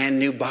this brand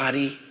new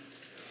body.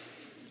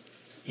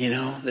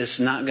 That's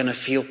not going to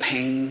feel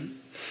pain.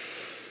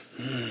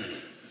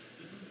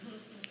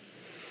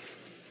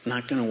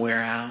 Not going to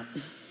wear out.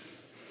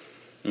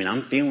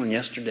 I'm feeling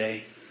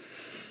yesterday.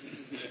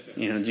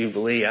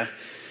 Jubilee. Are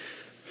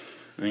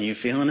you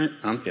feeling it?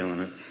 I'm feeling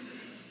it.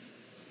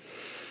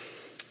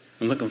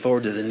 I'm looking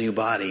forward to the new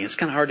body. It's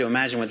kind of hard to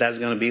imagine what that's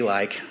going to be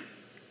like.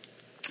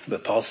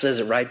 But Paul says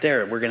it right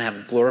there. We're going to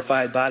have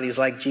glorified bodies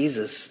like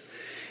Jesus.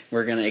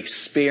 We're going to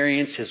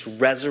experience His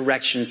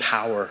resurrection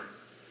power.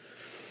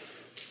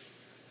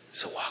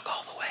 So walk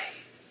all the way.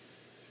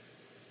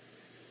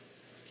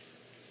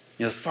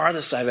 The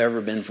farthest I've ever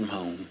been from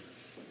home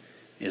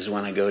is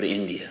when I go to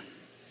India.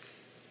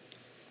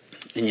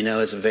 And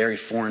it's a very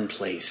foreign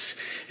place.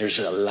 There's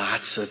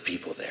lots of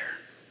people there.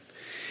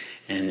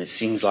 And it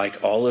seems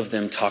like all of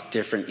them talk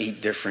different, eat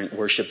different,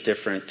 worship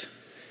different.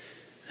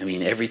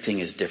 Everything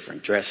is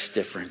different, dress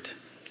different.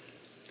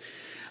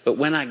 But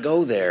when I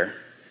go there,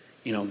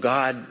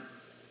 God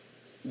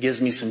gives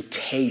me some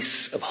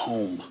tastes of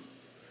home.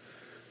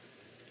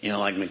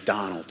 Like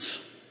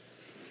McDonald's.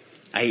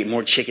 I eat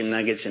more chicken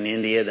nuggets in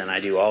India than I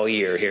do all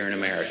year here in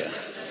America.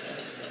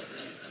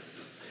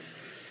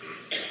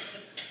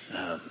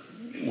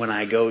 When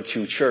I go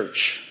to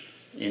church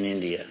in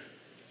India,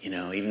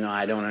 even though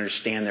I don't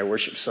understand their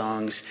worship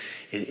songs,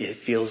 it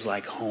feels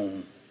like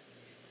home.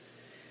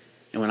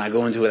 And when I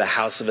go into the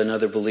house of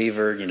another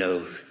believer,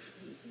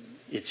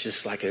 it's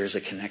just like there's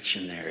a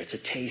connection there. It's a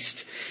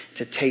taste.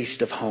 It's a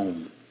taste of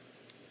home.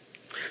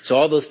 So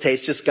all those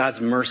tastes, just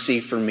God's mercy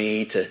for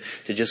me to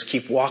just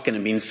keep walking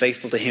and being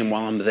faithful to Him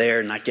while I'm there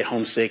and not get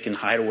homesick and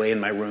hide away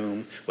in my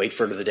room, wait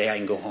for the day I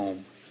can go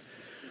home.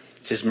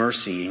 It's His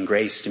mercy and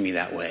grace to me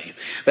that way.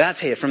 But I'll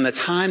tell you, from the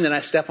time that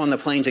I step on the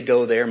plane to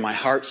go there, my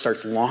heart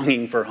starts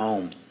longing for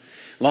home.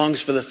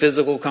 Longs for the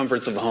physical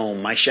comforts of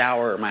home. My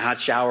shower, my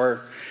hot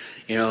shower,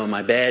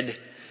 my bed.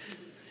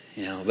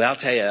 But I'll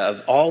tell you,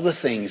 of all the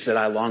things that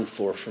I long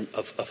for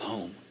of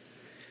home,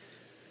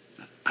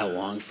 I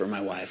long for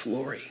my wife,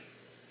 Lori.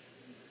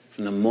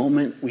 From the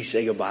moment we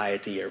say goodbye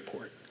at the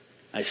airport,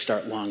 I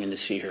start longing to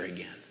see her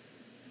again.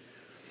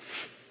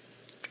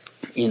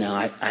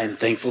 I'm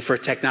thankful for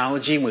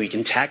technology when we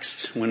can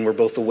text when we're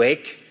both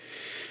awake.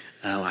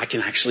 I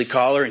can actually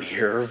call her and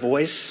hear her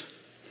voice.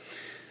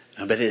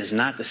 But it is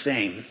not the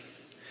same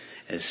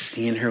as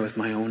seeing her with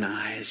my own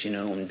eyes,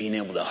 and being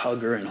able to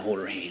hug her and hold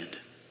her hand.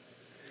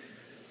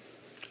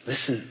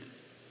 Listen,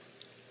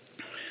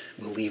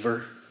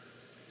 believer,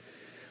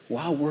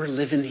 while we're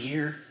living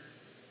here,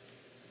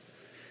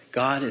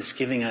 God is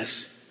giving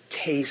us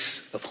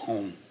tastes of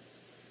home.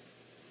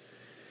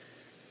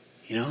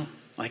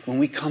 Like when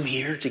we come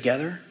here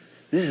together,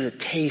 this is a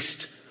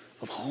taste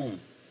of home.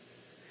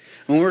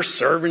 When we were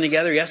serving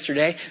together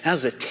yesterday, that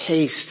was a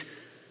taste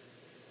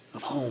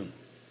of home.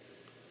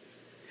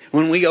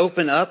 When we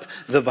open up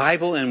the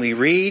Bible and we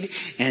read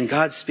and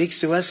God speaks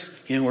to us,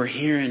 we're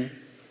hearing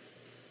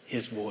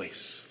His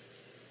voice.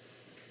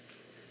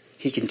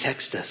 He can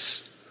text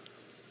us.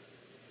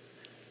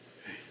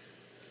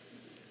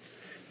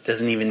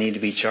 Doesn't even need to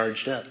be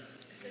charged up.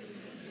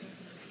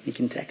 He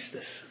can text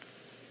us.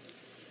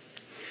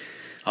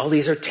 All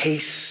these are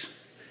tastes.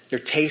 They're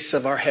tastes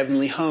of our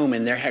heavenly home,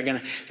 and they're going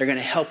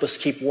to help us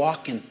keep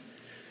walking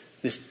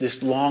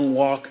this long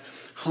walk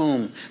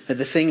home. But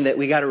the thing that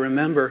we got to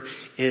remember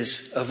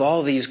is, of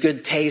all these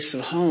good tastes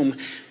of home,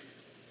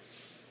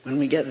 when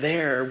we get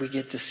there, we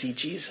get to see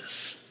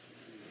Jesus.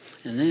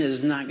 And there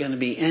is not going to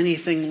be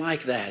anything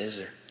like that, is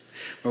there?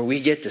 Where we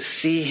get to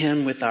see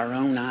Him with our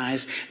own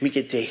eyes. We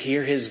get to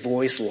hear His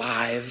voice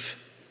live.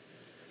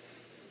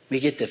 We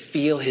get to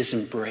feel His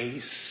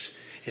embrace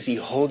as He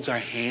holds our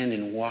hand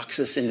and walks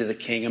us into the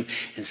kingdom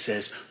and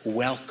says,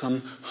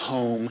 "Welcome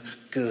home,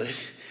 good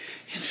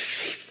and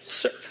faithful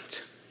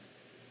servant."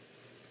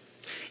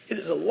 It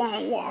is a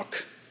long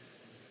walk.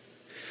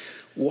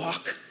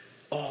 Walk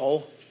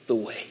all the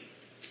way.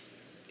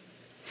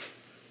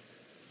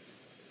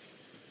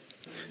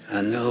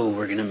 I know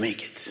we're going to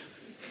make it.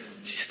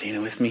 You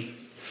standing with me?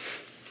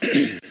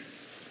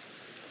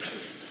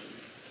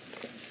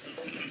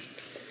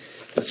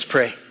 Let's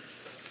pray.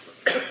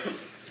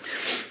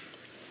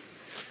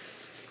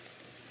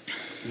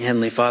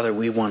 Heavenly Father,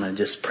 we want to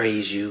just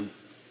praise You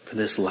for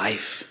this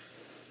life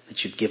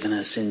that You've given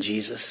us in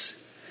Jesus.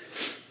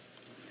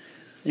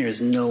 There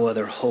is no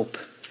other hope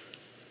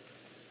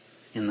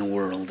in the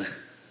world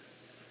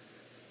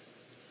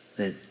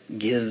that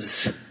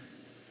gives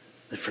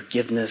the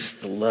forgiveness,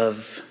 the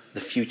love,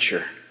 the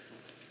future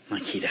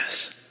like He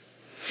does.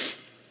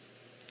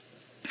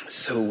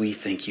 So we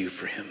thank You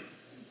for Him,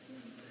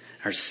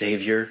 our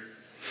Savior,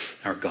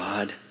 our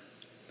God,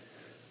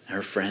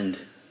 our friend.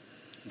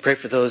 Pray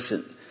for those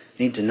that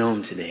need to know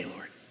Him today,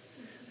 Lord.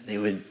 They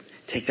would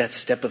take that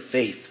step of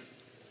faith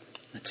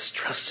Let's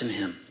trust in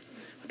Him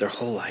with their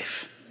whole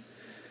life.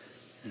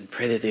 And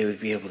pray that they would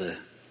be able to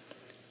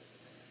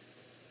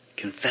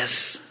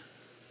confess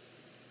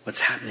what's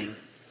happening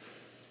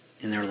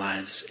in their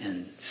lives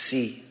and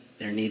see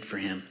their need for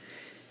Him.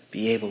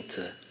 Be able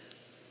to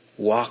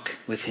walk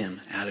with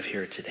Him out of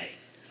here today.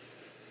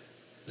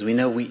 As we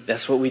know,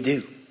 that's what we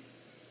do.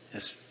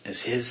 As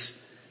His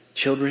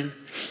children,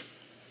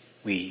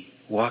 we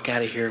walk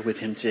out of here with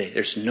Him today.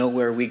 There's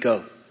nowhere we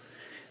go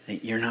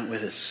that You're not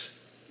with us.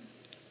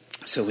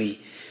 So we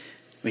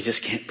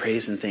just can't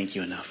praise and thank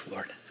You enough,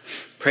 Lord.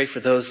 Pray for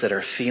those that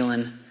are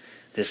feeling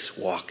this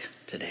walk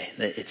today,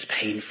 that it's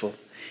painful.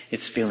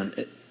 It's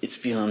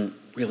feeling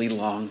really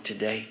long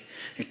today.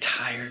 They're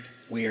tired,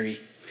 weary.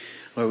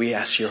 Lord, we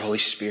ask Your Holy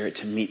Spirit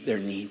to meet their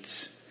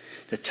needs,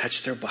 to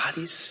touch their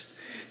bodies,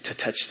 to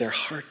touch their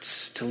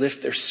hearts, to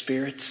lift their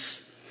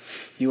spirits.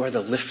 You are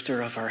the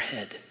lifter of our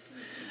head.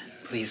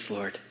 Please,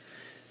 Lord,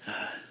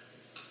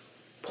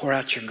 pour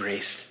out Your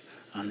grace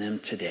on them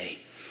today.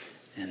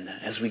 And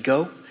as we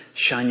go,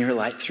 shine Your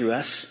light through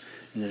us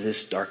into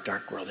this dark,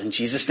 dark world. In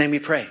Jesus' name we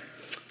pray.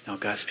 Now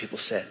God's people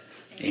said,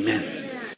 Amen.